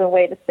 is a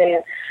way to say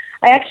it.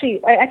 I actually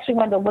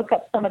wanted to look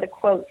up some of the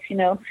quotes,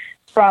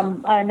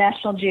 from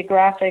National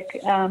Geographic,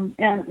 and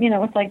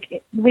it's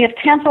like we have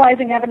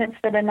tantalizing evidence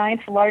that a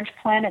ninth large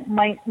planet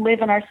might live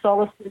in our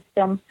solar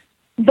system,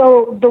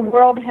 though the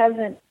world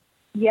hasn't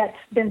yet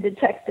been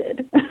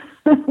detected.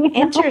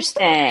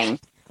 Interesting.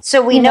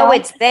 So we know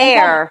it's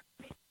there.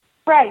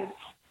 Right.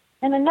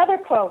 And another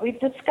quote, we've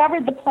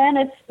discovered the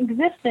planet's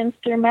existence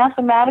through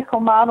mathematical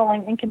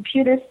modeling and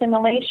computer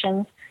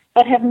simulations,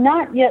 but have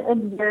not yet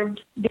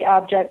observed the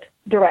object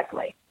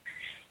directly.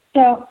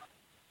 So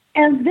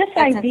as this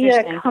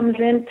idea comes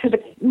into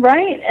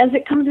as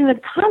it comes into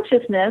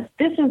consciousness,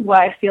 this is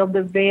why I feel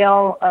the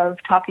veil of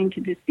talking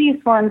to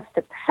deceased ones,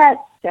 to pets,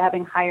 to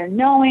having higher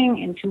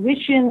knowing,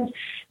 intuitions,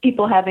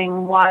 people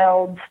having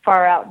wild,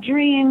 far-out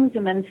dreams,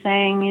 and then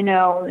saying,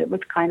 it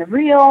was kind of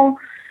real.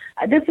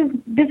 This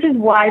is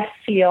why I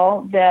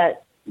feel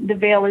that the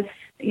veil is,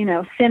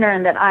 thinner,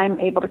 and that I'm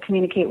able to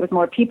communicate with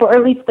more people, or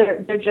at least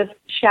they're just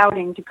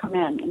shouting to come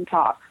in and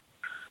talk.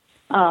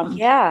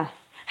 Yeah.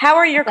 How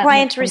are your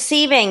clients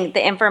receiving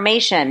the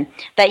information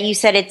that you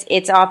said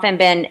it's often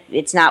been,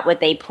 it's not what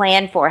they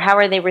planned for? How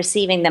are they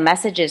receiving the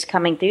messages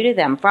coming through to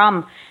them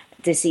from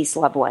deceased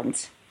loved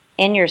ones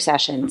in your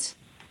sessions?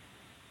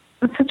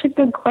 That's such a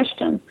good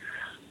question.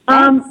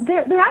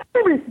 They're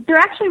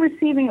actually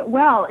receiving it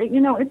well.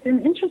 It's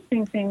an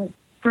interesting thing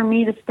for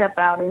me to step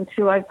out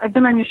into. I've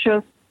been on your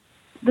show.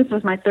 This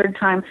was my third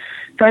time,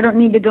 so I don't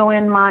need to go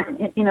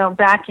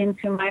back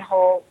into my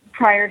whole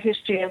prior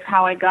history of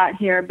how I got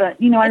here. But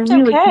I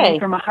really came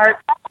from a heart.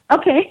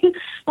 Okay,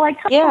 well, I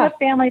come from a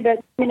family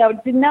that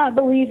did not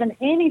believe in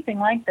anything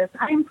like this.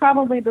 I'm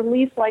probably the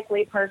least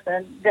likely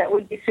person that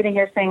would be sitting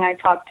here saying I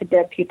talk to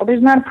dead people.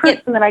 There's not a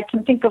person that I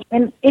can think of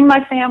in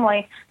my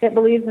family that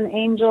believes in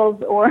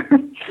angels or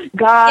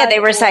God. Yeah, they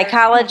were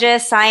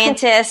psychologists,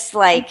 scientists,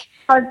 like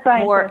hard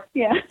scientists.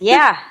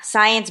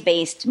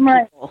 Science-based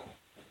right. people.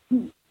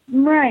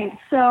 Right.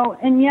 So,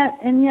 and yet,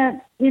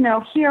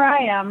 here I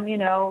am, in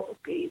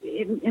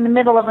the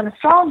middle of an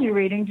astrology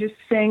reading, just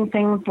saying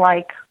things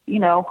like,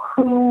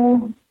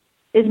 who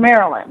is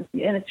Marilyn?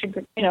 And it's your,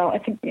 I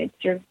think it's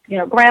your,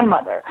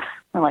 grandmother.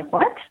 I'm like,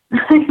 what?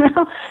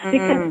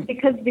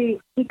 Because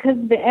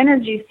the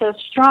energy is so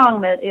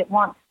strong that it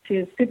wants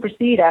to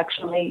supersede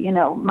actually,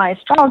 my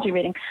astrology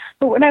reading.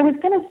 But what I was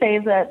going to say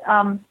is that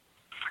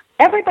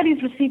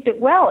everybody's received it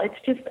well. It's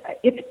just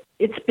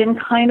it's been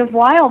kind of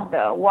wild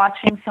though,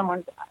 watching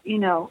someone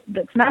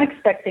that's not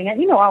expecting it.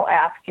 I'll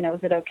ask,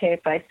 is it okay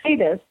if I say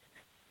this?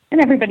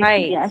 And everybody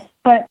says yes.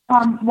 But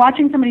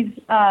watching somebody's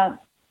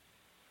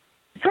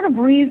sort of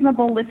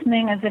reasonable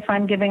listening, as if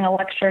I'm giving a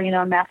lecture, in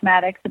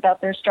mathematics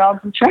about their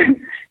astrology chart,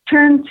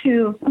 turn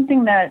to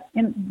something that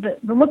the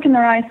look in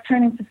their eyes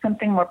turning to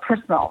something more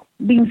personal,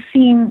 being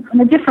seen in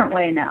a different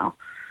way now.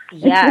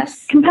 Yes,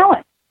 it's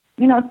compelling.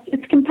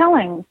 It's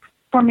compelling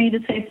for me to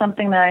say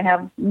something that I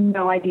have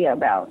no idea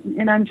about,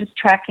 and I'm just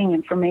tracking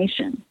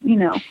information,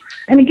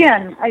 And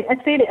again, I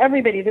say to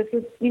everybody, this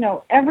is,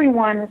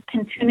 everyone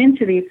can tune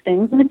into these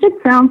things, and it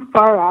just sounds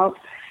far out.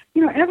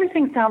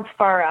 Everything sounds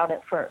far out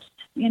at first,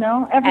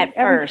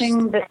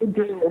 everything that we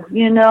do,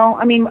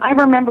 I mean, I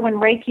remember when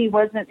Reiki it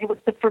was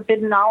the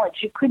forbidden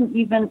knowledge. You couldn't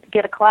even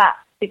get a class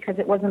because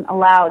it wasn't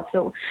allowed,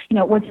 so,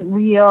 it wasn't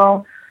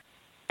real.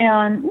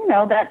 And,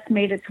 that's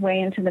made its way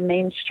into the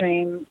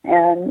mainstream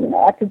and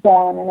up and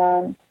on and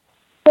on.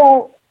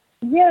 So,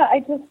 they're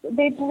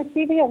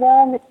receiving it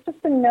well, and it's just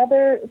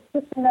another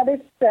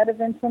set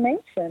of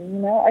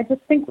information, I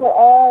just think we're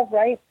all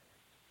right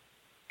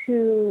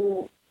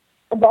to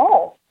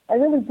evolve. I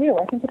really do.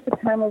 I think it's a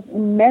time of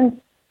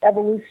immense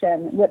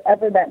evolution,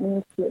 whatever that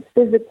means to it,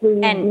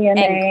 physically, and DNA.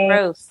 And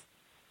growth.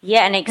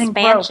 Yeah, and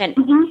expansion.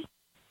 And growth.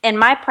 In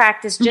my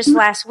practice, just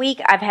last week,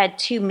 I've had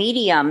 2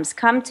 mediums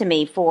come to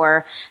me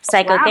for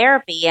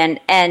psychotherapy and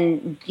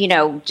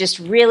just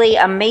really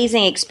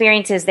amazing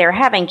experiences they're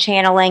having,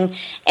 channeling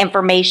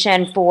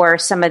information for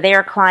some of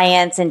their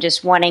clients and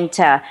just wanting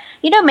to,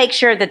 make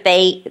sure that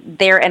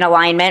they're in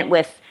alignment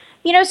with,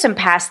 some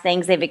past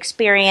things they've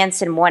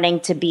experienced and wanting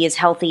to be as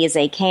healthy as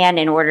they can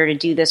in order to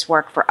do this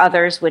work for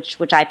others, which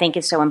I think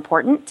is so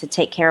important, to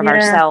take care of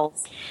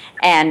ourselves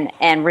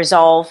and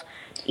resolve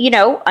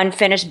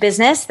unfinished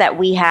business that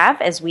we have,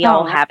 as we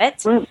all have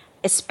it,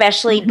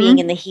 especially being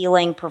in the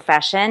healing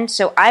profession.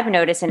 So I've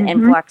noticed an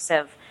influx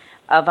of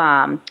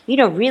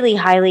really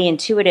highly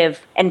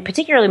intuitive and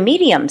particularly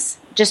mediums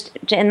just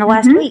in the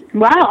last week.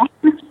 Wow.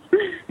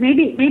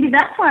 Maybe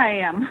that's why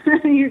I am.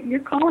 You're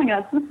calling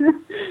us.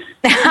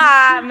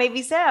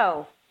 Maybe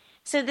so.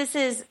 So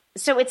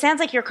it sounds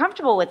like you're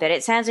comfortable with it.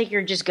 It sounds like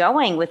you're just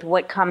going with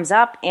what comes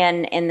up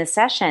in the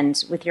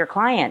sessions with your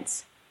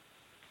clients.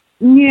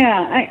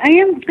 Yeah, I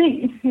am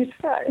thinking,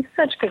 it's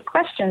such good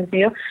questions,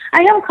 you.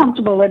 I am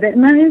comfortable with it,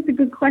 and that is a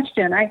good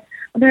question. I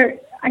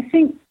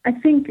think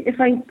if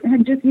I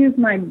had just used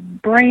my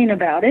brain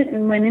about it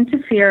and went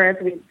into fear, as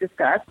we've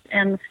discussed,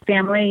 and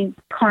family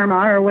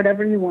karma or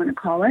whatever you want to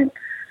call it,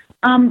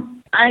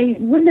 I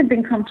wouldn't have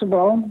been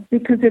comfortable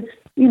because it's,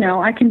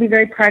 I can be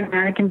very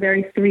pragmatic and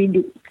very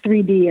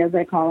 3D as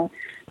I call it.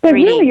 But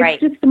 3D, really,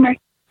 right. it's just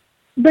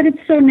but it's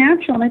so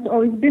natural and it's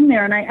always been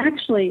there. And I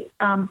actually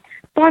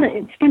thought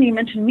it's funny you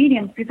mentioned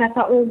mediums because I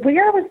thought, well,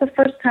 where was the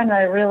first time that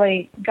I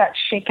really got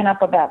shaken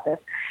up about this?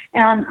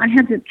 And I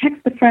had to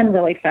text a friend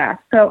really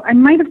fast. So I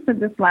might have said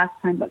this last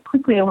time, but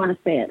quickly I want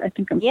to say it. I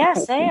think I'm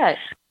supposed say to.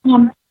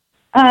 it.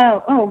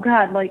 Oh,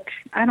 God,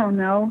 I don't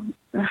know,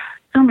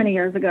 so many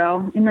years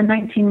ago in the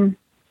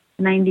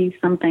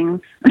 1990s-somethings,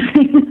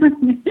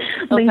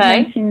 late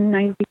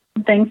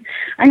 1990s-somethings.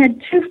 I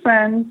had two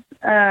friends,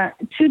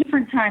 two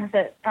different times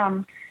that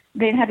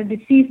they had a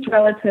deceased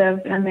relative,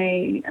 and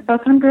they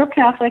both of them grew up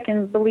Catholic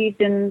and believed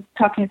in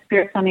talking to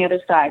spirits on the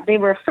other side. They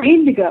were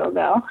afraid to go,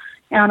 though,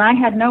 and I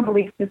had no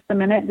belief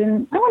system in it.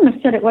 And I wouldn't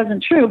have said it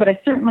wasn't true, but I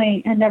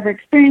certainly had never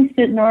experienced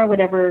it, nor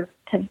would ever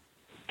have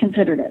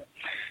considered it.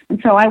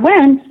 And so I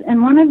went,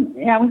 and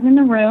I was in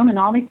the room, and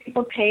all these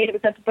people paid. It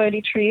was at the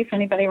Bodhi Tree, if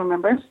anybody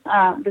remembers,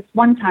 this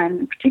one time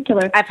in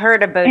particular. I've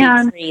heard of Bodhi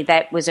Tree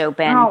that was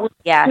open.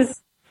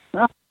 Yes.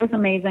 It was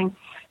amazing.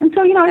 And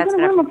so, I was in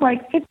a room of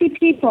 50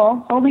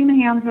 people holding the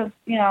hands of,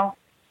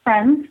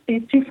 friends,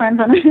 these two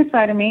friends on either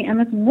side of me, and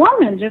this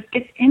woman just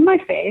gets in my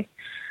face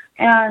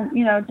and,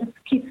 just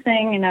keeps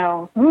saying,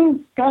 who's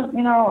got,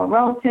 a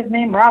relative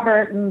named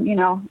Robert, and,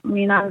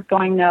 I was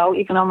going, no,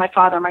 even though my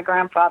father, my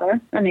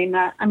grandfather are named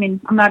that. I'm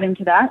not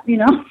into that,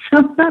 so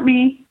it's not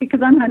me,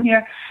 because I'm not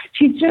here.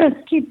 She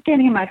just keeps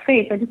getting in my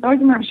face. I just always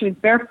remember she was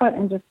barefoot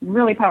and just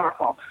really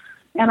powerful.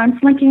 And I'm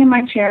slinking in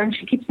my chair, and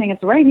she keeps saying,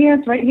 it's right here,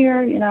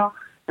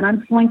 and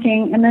I'm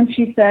slinking. And then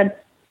she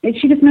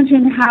just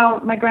mentioned how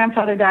my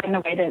grandfather died in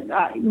a way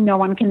that no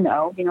one can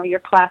know,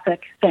 your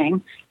classic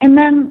thing. And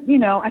then,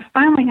 I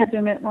finally had to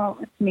admit, well,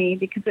 it's me,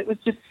 because it was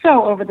just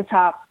so over the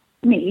top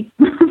me.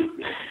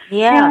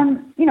 Yeah.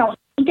 And,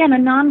 again, a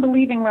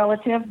non-believing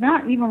relative,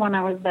 not even one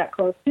I was that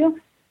close to.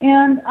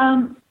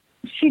 And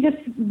she just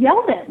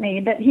yelled at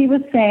me that he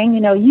was saying,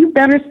 you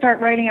better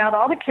start writing out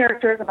all the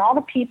characters and all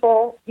the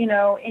people,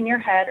 in your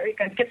head, or you're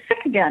going to get sick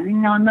again.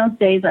 In those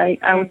days, I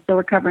was still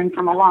recovering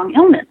from a long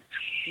illness.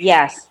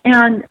 Yes.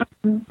 And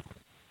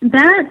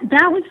that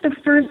was the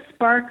first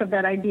spark of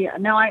that idea.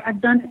 Now, I've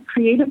done it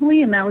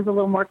creatively, and that was a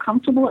little more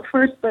comfortable at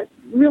first, but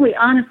really,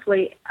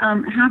 honestly,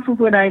 half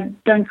of what I've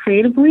done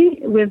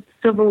creatively with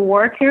Civil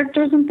War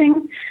characters and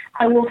things,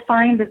 I will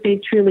find that they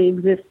truly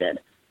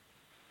existed.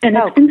 And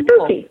it's been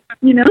spooky,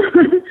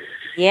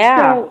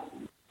 Yeah.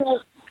 So,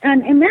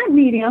 and in that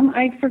medium,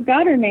 I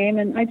forgot her name,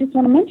 and I just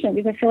want to mention it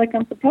because I feel like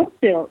I'm supposed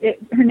to.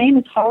 Her name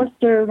is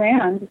Hollister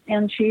Rand,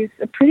 and she's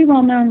a pretty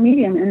well-known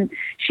medium, and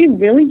she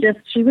really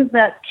she was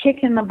that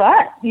kick in the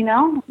butt,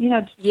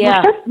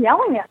 Yeah. just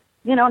yelling at,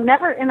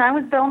 never, and I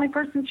was the only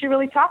person she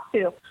really talked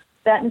to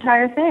that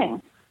entire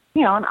thing,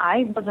 and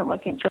I wasn't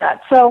looking for that.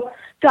 So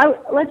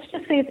let's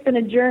just say it's been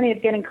a journey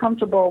of getting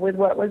comfortable with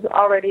what was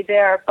already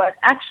there, but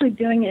actually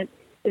doing it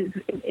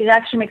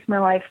actually makes my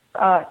life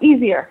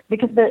easier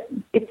because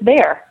it's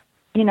there,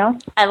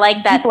 I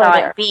like that People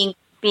thought,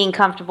 being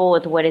comfortable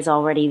with what is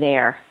already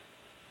there.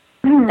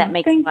 That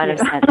makes a lot of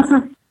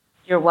sense.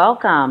 You're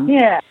welcome.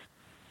 Yeah.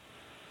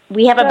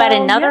 We have about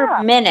another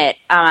minute,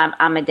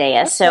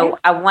 Amadaes, okay. So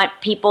I want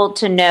people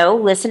to know,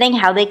 listening,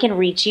 how they can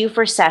reach you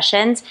for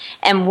sessions,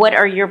 and what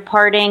are your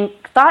parting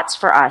thoughts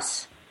for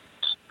us?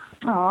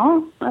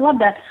 Oh, I love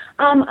that.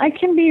 I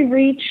can be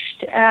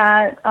reached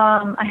at,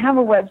 I have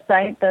a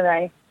website that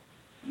I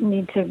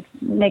need to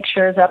make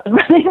sure is up and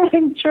running.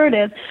 I'm sure it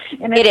is.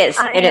 And it is.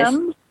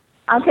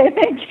 Okay,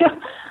 thank you.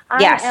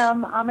 Yes. I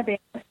am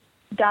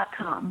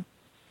Amadaes.com.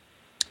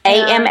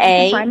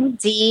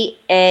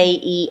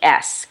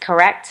 Amadaes,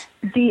 correct?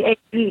 Daes,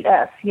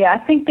 yeah. I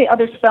think the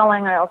other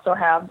spelling I also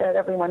have that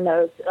everyone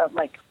knows,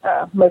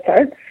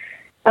 Mozart.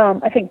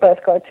 I think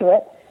both go to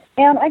it.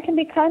 And I can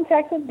be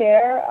contacted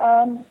there,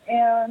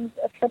 and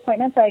for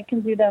appointments, I can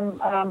do them.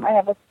 I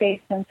have a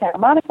space in Santa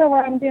Monica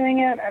where I'm doing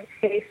it. I have a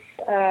space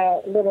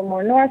a little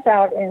more north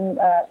out in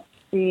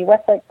the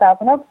Westlake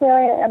Thousand Oaks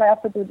area, and I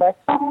also do by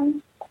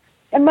phone.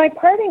 And my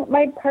parting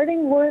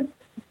words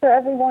for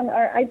everyone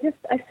are, I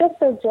feel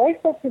so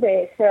joyful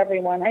today for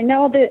everyone. I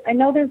know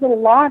there's a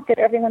lot that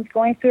everyone's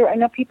going through. I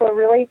know people are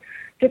really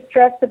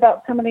distressed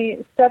about some of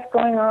the stuff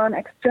going on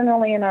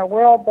externally in our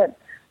world, but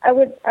I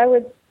would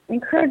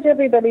encourage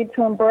everybody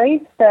to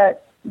embrace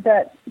that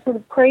sort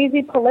of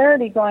crazy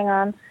polarity going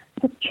on.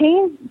 Because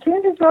change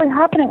is really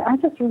happening. I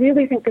just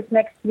really think this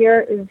next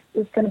year is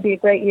going to be a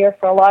great year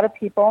for a lot of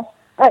people.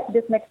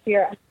 this next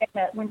year. I think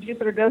that when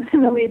Jupiter goes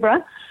into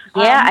Libra.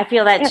 Yeah, I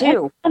feel that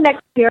too. And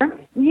next year.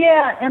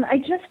 Yeah, and I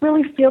just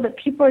really feel that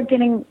people are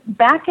getting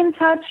back in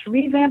touch,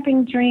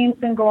 revamping dreams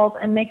and goals,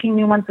 and making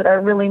new ones that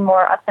are really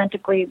more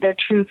authentically their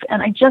truth.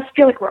 And I just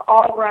feel like we're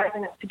all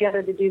rising up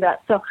together to do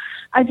that. So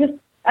I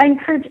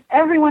encourage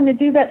everyone to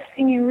do that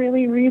thing you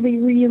really, really,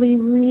 really,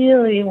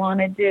 really want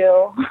to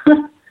do.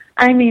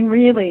 I mean,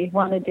 really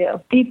want to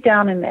do, deep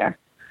down in there.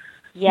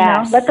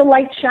 Yes. You know, let the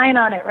light shine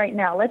on it right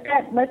now. Let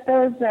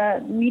those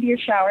meteor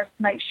showers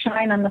tonight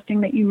shine on the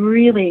thing that you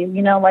really,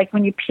 you know, like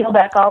when you peel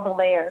back all the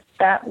layers,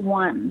 that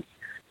one.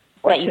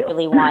 That you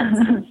really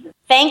want.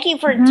 Thank you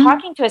for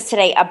talking to us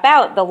today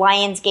about the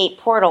Lionsgate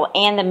portal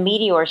and the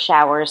meteor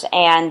showers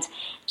and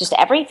just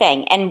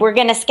everything. And we're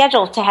going to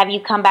schedule to have you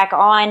come back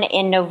on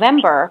in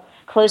November,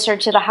 closer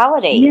to the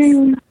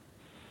holidays.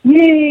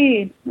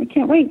 Yay! I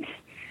can't wait.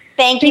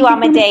 Thank you,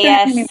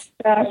 Amadaes.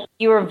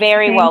 You are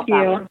very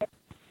welcome.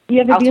 You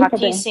have a I'll beautiful talk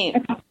to you day. soon.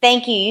 Okay.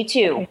 Thank you. You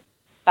too. Okay.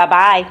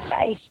 Bye-bye.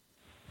 Bye.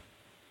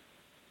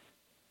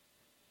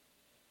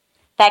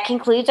 That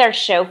concludes our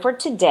show for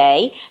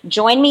today.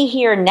 Join me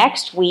here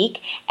next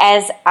week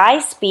as I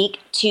speak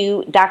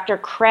to Dr.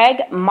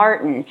 Craig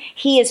Martin.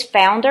 He is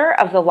founder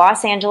of the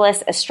Los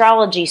Angeles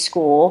Astrology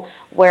School,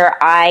 where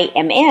I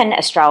am in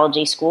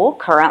astrology school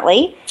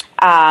currently.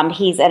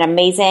 He's an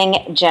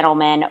amazing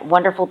gentleman,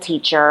 wonderful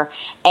teacher,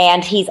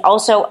 and he's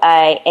also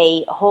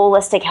a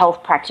holistic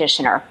health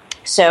practitioner.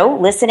 So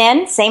listen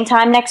in, same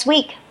time next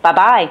week.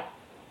 Bye-bye.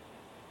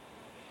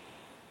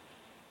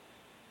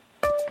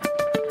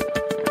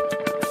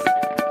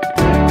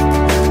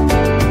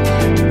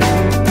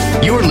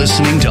 You're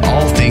listening to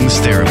All Things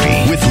Therapy